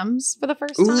the Lambs for the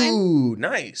first time. Ooh,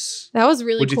 nice. That was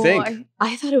really cool. What'd you think?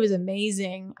 I thought it was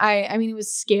amazing. I mean, it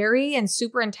was scary and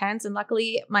super intense. And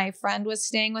luckily, my friend was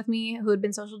staying with me who had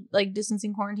been social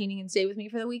distancing, quarantining, and stayed with me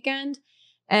for the weekend,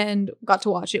 and got to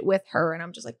watch it with her. And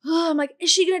I'm just like, oh, I'm like,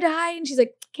 is she gonna die? And she's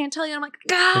like, can't tell you. And I'm like,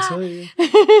 God. Can't tell you.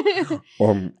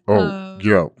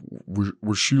 Yeah.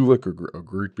 Was she like a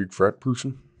great big fat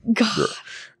person? God.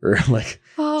 Or like,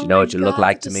 do you know what you look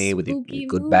like to me with your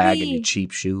good bag and your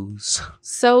cheap shoes?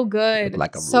 So good.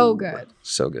 Like so good.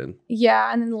 So good.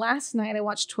 Yeah. And then last night I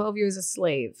watched 12 Years a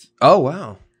Slave. Oh,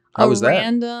 wow. How was that?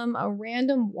 A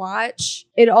random watch.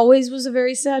 It always was a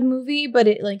very sad movie, but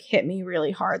it like hit me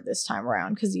really hard this time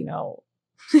around because,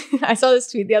 I saw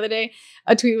this tweet the other day.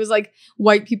 A tweet was like,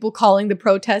 white people calling the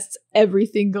protests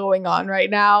everything going on right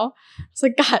now. It's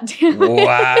like, God damn it.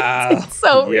 Wow. It's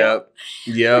so real.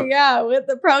 Yep. Yeah, with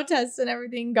the protests and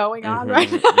everything going on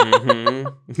right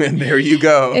now. And there you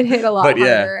go. It hit a lot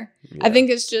harder. Yeah. I think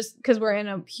it's just because we're in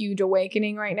a huge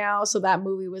awakening right now. So that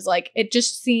movie was like, it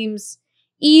just seems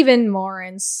even more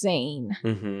insane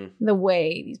Mm-hmm. the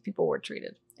way these people were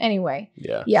treated. Anyway.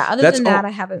 Yeah. Yeah. Other That's than that, all-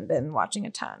 I haven't been watching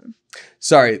a ton.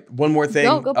 Sorry, one more thing.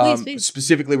 Go, please.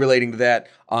 Specifically relating to that,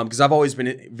 because I've always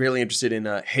been really interested in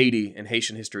Haiti and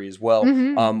Haitian history as well.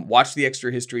 Mhm. Watch the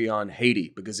extra history on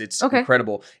Haiti because it's Okay.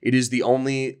 incredible. It is the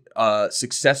only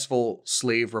successful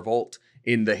slave revolt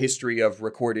in the history of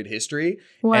recorded history.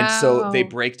 Wow. And so they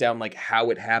break down like how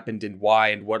it happened and why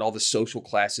and what all the social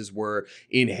classes were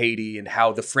in Haiti and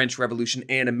how the French Revolution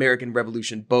and American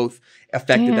Revolution both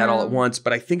affected that all at Damn. once.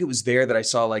 But I think it was there that I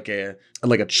saw like a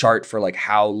chart for like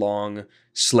how long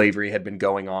slavery had been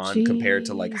going on compared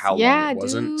to like how long it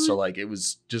wasn't. Dude. So like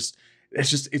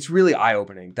it's really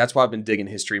eye-opening. That's why I've been digging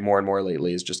history more and more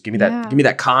lately, is just give me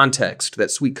that context, that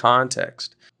sweet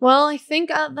context. Well, I think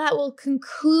that will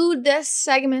conclude this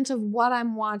segment of what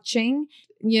I'm watching.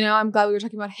 You know, I'm glad we were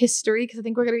talking about history because I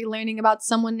think we're going to be learning about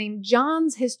someone named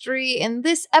John's history in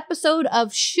this episode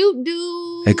of Shoot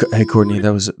Dude. Hey Courtney,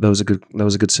 that was a good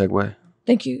segue.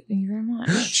 Thank you very much.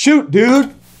 Shoot,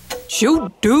 dude.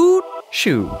 Shoot, dude.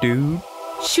 Shoot, dude.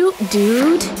 Shoot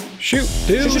Dude. Shoot,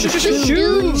 dude. Shoot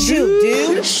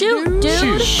Dude. Shoot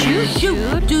Dude.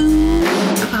 Shoot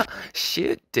Dude.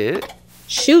 Shoot, dude.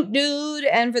 Shoot Dude.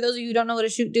 And for those of you who don't know what a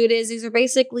Shoot Dude is, these are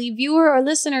basically viewer or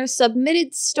listener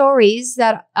submitted stories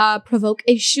that provoke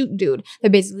a Shoot Dude.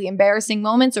 They're basically embarrassing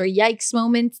moments or yikes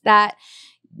moments that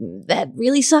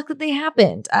really suck that they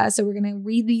happened. So we're going to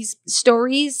read these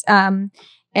stories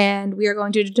and we are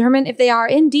going to determine if they are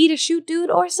indeed a Shoot Dude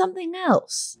or something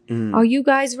else. Are you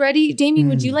guys ready? Damien,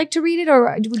 would you like to read it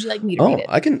or would you like me to read it?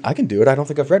 I can do it. I don't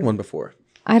think I've read one before.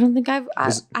 I don't think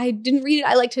I didn't read it.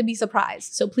 I like to be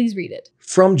surprised. So please read it.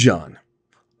 From John.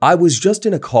 I was just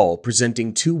in a call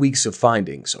presenting 2 weeks of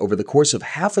findings over the course of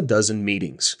half a dozen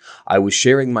meetings. I was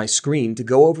sharing my screen to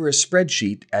go over a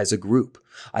spreadsheet as a group.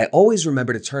 I always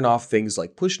remember to turn off things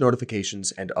like push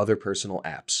notifications and other personal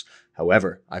apps.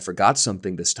 However, I forgot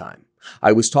something this time.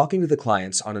 I was talking to the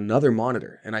clients on another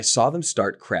monitor and I saw them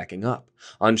start cracking up.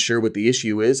 Unsure what the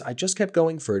issue is, I just kept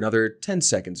going for another 10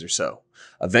 seconds or so.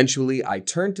 Eventually, I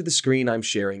turned to the screen I'm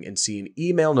sharing and see an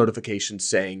email notification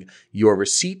saying, "Your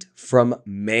receipt from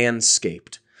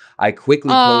Manscaped." I quickly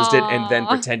closed it and then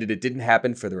pretended it didn't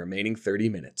happen for the remaining 30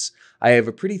 minutes. I have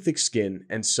a pretty thick skin,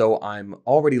 and so I'm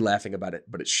already laughing about it,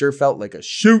 but it sure felt like a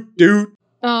shoot, dude.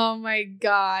 Oh my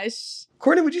gosh.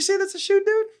 Courtney, would you say that's a shoot,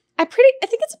 dude? I think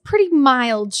it's a pretty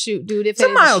mild Shoot Dude. If It's a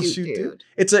mild shoot, dude.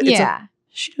 It's a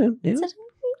Shoot, dude.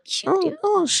 Shoot Dude.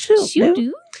 Oh, shoot, Shoot dude.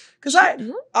 Dude. because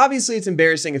obviously it's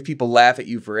embarrassing if people laugh at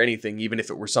you for anything, even if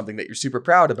it were something that you're super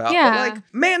proud about. Yeah. But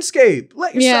like Manscaped,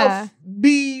 let yourself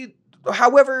be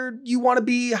however you want to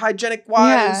be, hygienic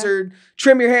wise, or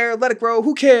trim your hair, let it grow.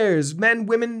 Who cares? Men,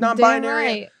 women, non-binary.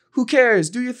 Right. Who cares?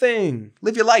 Do your thing.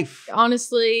 Live your life.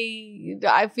 Honestly,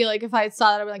 I feel like if I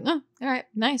saw that, I'd be like, oh, all right,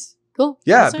 nice, cool.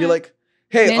 Yeah, That's be all right. like,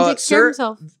 hey, Man takes care of sir,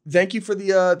 himself. thank you for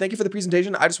the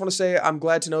presentation. I just want to say I'm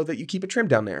glad to know that you keep it trimmed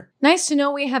down there. Nice to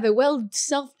know we have a well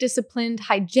self-disciplined,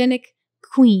 hygienic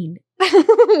queen.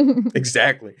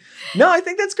 Exactly. No, I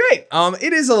think that's great.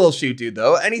 It is a little shoot, dude,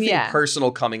 though. Anything personal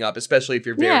coming up, especially if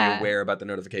you're very aware about the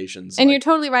notifications. And you're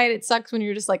totally right. It sucks when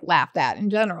you're just like laughed at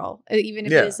in general, even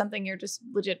if it is something you're just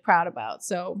legit proud about.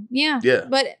 So yeah.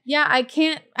 But yeah, I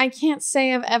can't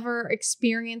say I've ever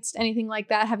experienced anything like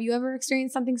that. Have you ever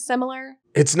experienced something similar?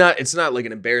 It's not like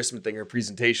an embarrassment thing or a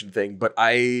presentation thing, but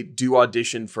I do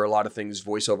audition for a lot of things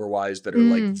voiceover wise that are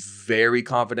like very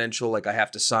confidential. Like I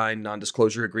have to sign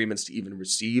non-disclosure agreements to even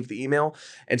receive the email.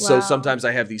 And so sometimes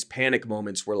I have these panic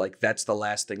moments where like that's the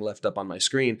last thing left up on my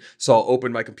screen. So I'll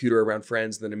open my computer around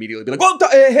friends and then immediately be like, well,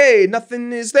 hey,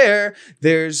 nothing is there.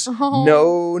 There's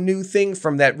no new thing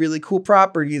from that really cool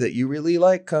property that you really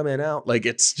like coming out. Like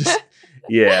it's just,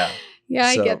 yeah. Yeah,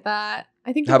 I get that.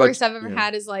 I think the worst I've ever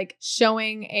had is like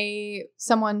showing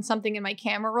someone something in my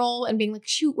camera roll and being like,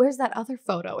 shoot, where's that other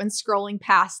photo? And scrolling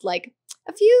past like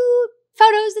a few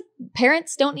photos that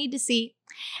parents don't need to see.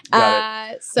 So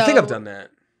I think I've done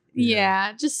that.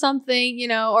 Yeah, just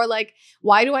something, or like,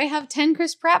 why do I have 10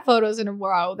 Chris Pratt photos in a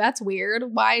row? That's weird.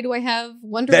 Why do I have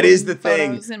Wonder Woman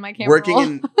photos in my camera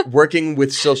roll? Working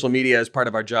with social media as part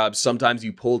of our job, sometimes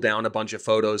you pull down a bunch of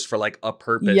photos for like a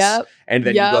purpose. And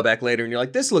then you go back later and you're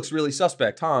like, this looks really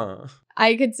suspect, huh?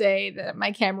 I could say that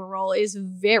my camera roll is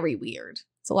very weird.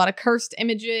 It's a lot of cursed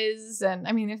images. And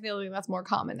I mean, I feel like that's more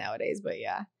common nowadays, but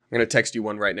yeah. I'm going to text you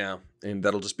one right now and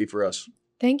that'll just be for us.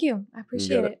 Thank you. I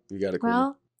appreciate it. You got it.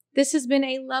 Well, This has been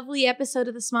a lovely episode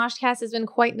of the SmoshCast. It's been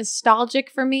quite nostalgic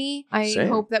for me. I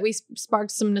hope that we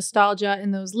sparked some nostalgia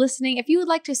in those listening. If you would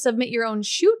like to submit your own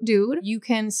shoot dude, you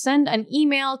can send an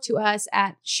email to us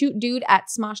at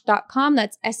shootdude@smosh.com.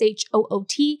 That's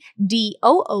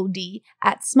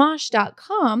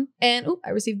SHOOTDOOD@smosh.com. And I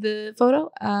received the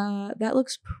photo. That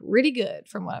looks pretty good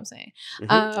from what I'm saying.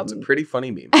 It's a pretty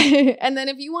funny meme. And then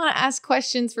if you want to ask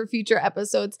questions for future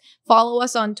episodes, follow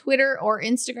us on Twitter or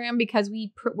Instagram because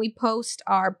we post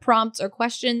our prompts or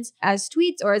questions as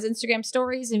tweets or as Instagram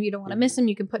stories. And if you don't want to miss them,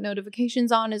 you can put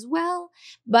notifications on as well.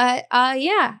 But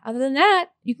yeah, other than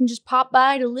that, you can just pop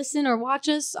by to listen or watch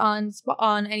us on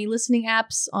any listening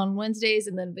apps on Wednesdays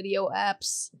and then video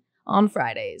apps on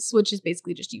Fridays, which is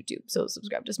basically just YouTube. So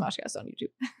subscribe to SmoshCast on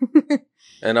YouTube.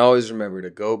 And always remember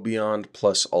to go beyond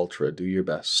plus ultra. Do your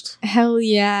best. Hell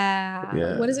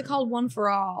yeah. What is it called? One for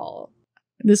all.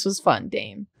 This was fun,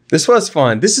 Dame. This was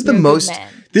fun. This is the most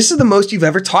you've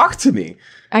ever talked to me.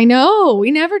 I know.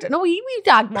 We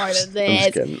talked more than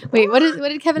this. Wait, what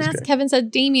did Kevin ask? Kevin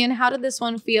said, Damien, how did this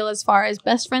one feel as far as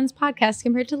Best Friends podcast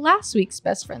compared to last week's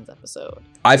Best Friends episode?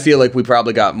 I feel like we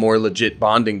probably got more legit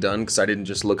bonding done because I didn't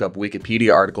just look up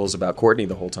Wikipedia articles about Courtney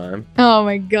the whole time. Oh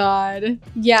my God.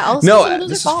 Yeah. Also, no,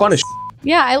 this is fun as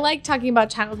Yeah, I like talking about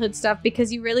childhood stuff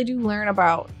because you really do learn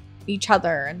about each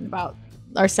other and about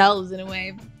ourselves in a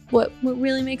way. What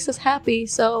really makes us happy.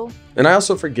 So, and I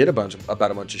also forget about a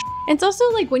bunch of shit. It's also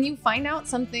like when you find out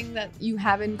something that you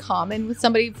have in common with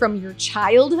somebody from your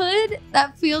childhood,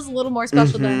 that feels a little more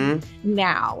special than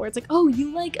now, where it's like, oh,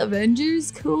 you like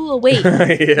Avengers? Cool. Wait,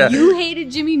 you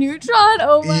hated Jimmy Neutron?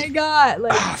 Oh my God.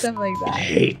 Like stuff like that. I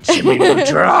hate Jimmy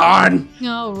Neutron.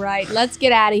 All right, let's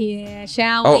get out of here,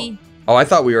 shall we? Oh, I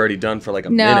thought we were already done for like a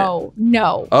minute.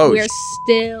 No. Oh, we are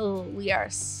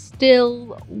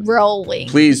still rolling.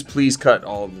 Please cut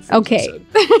all of the things okay.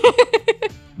 I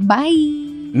said. Bye.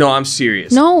 No, I'm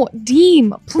serious. No,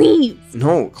 Deem, please.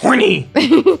 No, Corny.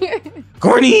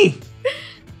 Corny.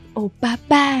 Oh,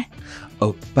 bye-bye.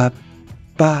 Oh,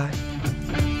 bye-bye.